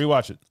 Anyways.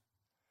 Rewatch it.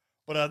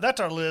 But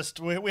that's our list.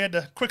 We had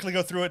to quickly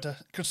go through it to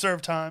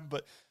conserve time.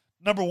 But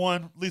number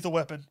 1, Lethal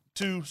Weapon.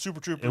 2,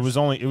 Super Troopers. It was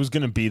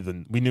going to be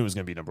we knew it was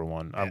going to be number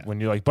 1. Yeah. When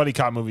you like buddy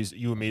cop movies,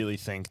 you immediately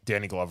think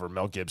Danny Glover,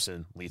 Mel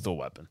Gibson, Lethal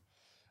Weapon.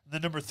 And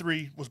then number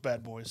 3 was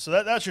Bad Boys. So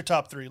that's your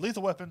top 3: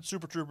 Lethal Weapon,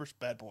 Super Troopers,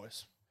 Bad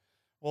Boys.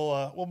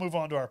 We'll move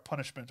on to our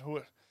punishment.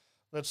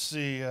 Let's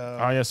see.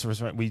 Yes,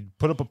 we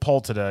put up a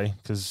poll today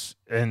because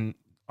in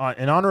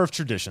honor of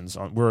traditions,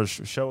 we're a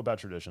show about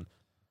tradition.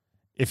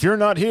 If you're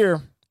not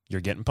here, you're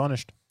getting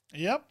punished.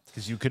 Yep.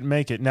 Because you couldn't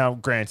make it. Now,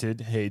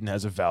 granted, Hayden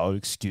has a valid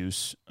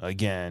excuse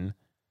again.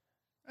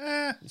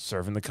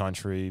 Serving the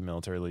country,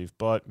 military leave,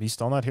 but he's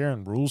still not here,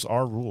 and rules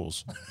are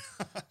rules.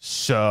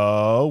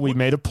 So we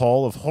made a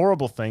poll of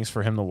horrible things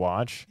for him to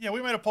watch. Yeah,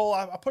 we made a poll.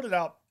 I put it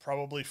out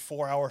probably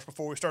 4 hours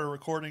before we started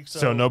recording.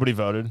 So nobody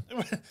voted.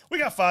 We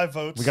got 5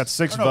 votes. We got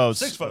 6 votes.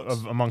 6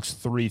 votes amongst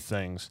 3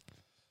 things.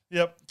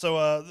 Yep.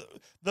 So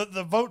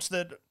the votes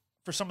that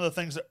for some of the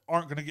things that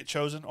aren't going to get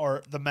chosen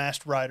are The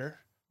Masked Rider,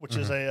 which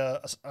is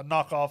a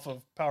knockoff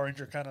of Power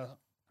Ranger kind of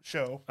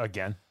show.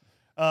 Again.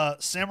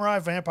 Samurai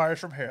Vampires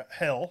from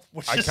Hell,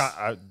 which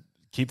I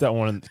keep that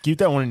one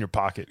in your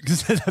pocket.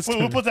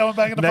 We'll put that one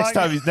back in the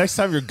pocket. Next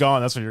time you're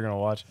gone, that's what you're going to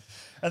watch.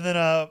 And then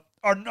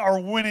our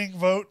winning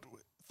vote,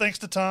 thanks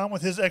to Tom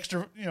with his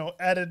extra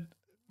added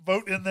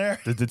vote in there.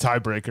 The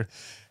tiebreaker.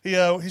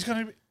 He's going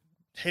to be.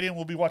 Hayden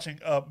will be watching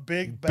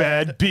Big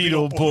Bad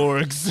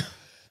Beetleborgs.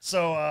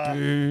 So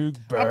I'm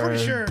pretty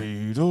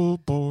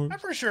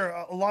sure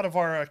a lot of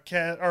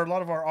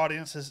our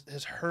audience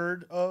has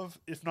heard of,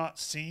 if not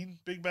seen,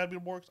 Big Bad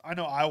Beetleborgs. I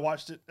know I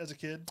watched it as a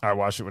kid. I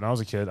watched it when I was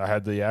a kid. I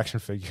had the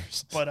action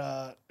figures.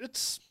 But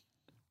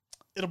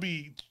it'll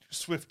be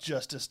swift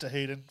justice to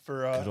Hayden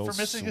for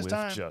missing his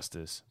time.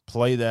 Justice.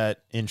 Play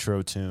that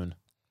intro tune.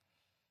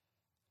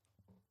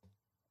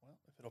 Well,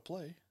 if it'll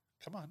play,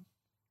 come on.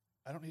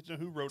 I don't need to know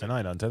who wrote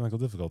Tonight on Technical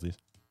Difficulties.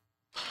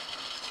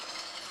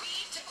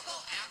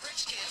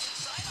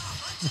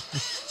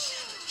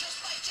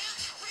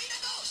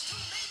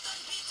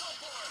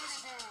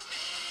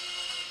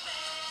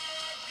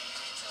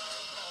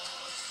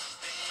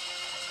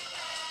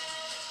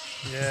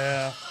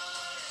 Yeah.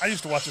 I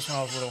used to watch this when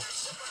I was little.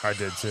 I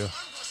did too.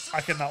 I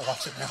could not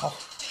watch it now.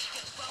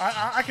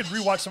 I could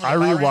rewatch some of the I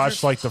Power rewatched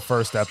Rangers. like the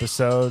first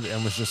episode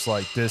and was just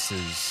like, this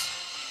is...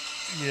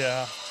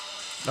 Yeah.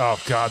 Oh,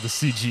 God, the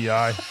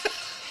CGI.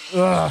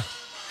 Ugh.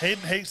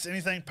 Hayden hates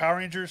anything Power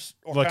Rangers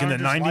or Look, Power in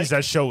the Rangers 90s,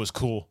 that show was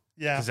cool.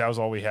 Yeah. Because that was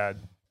all we had.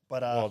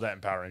 But well, that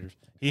and Power Rangers.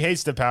 He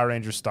hates the Power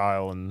Ranger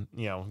style and,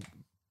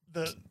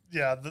 the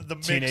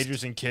teenagers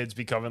mixed. and kids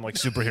becoming like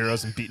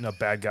superheroes and beating up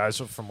bad guys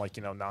from like,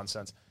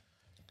 nonsense.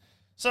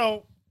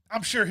 So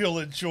I'm sure he'll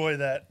enjoy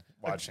that.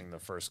 Watching the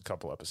first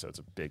couple episodes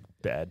of Big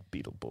Bad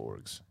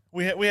Beetleborgs.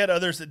 We had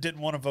others that didn't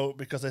want to vote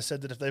because they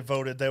said that if they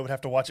voted, they would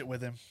have to watch it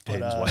with him.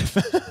 Hayden's wife.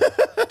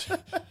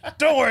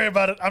 Don't worry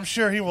about it. I'm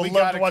sure he will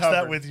love to watch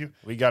that with you.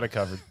 We got it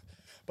covered.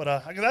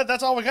 But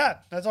that's all we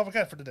got. That's all we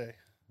got for today.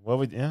 Well,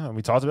 we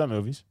talked about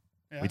movies.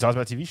 Yeah. We talked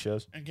about TV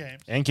shows. And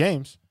games. And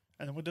games.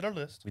 And then we did our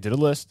list. We did a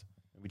list.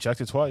 We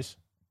checked it twice.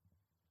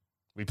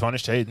 We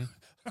punished Hayden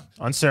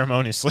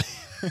unceremoniously.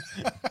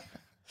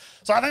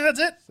 So I think that's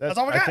it. That's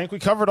all we got. I think we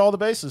covered all the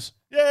bases.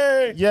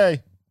 Yay!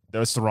 Yay.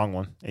 That's the wrong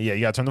one. Yeah,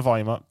 you got to turn the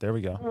volume up. There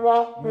we go.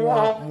 We're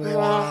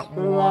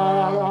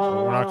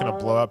not going to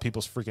blow out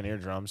people's freaking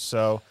eardrums.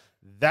 So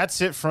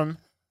that's it from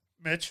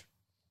Mitch.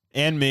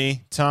 And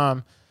me,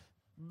 Tom.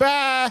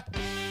 Bye!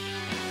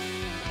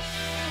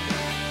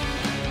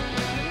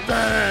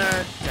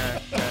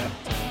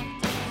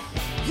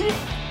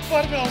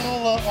 Might have been a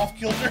little off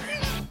kilter.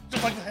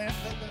 Just like the hand.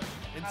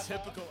 In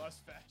typical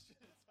us fashion.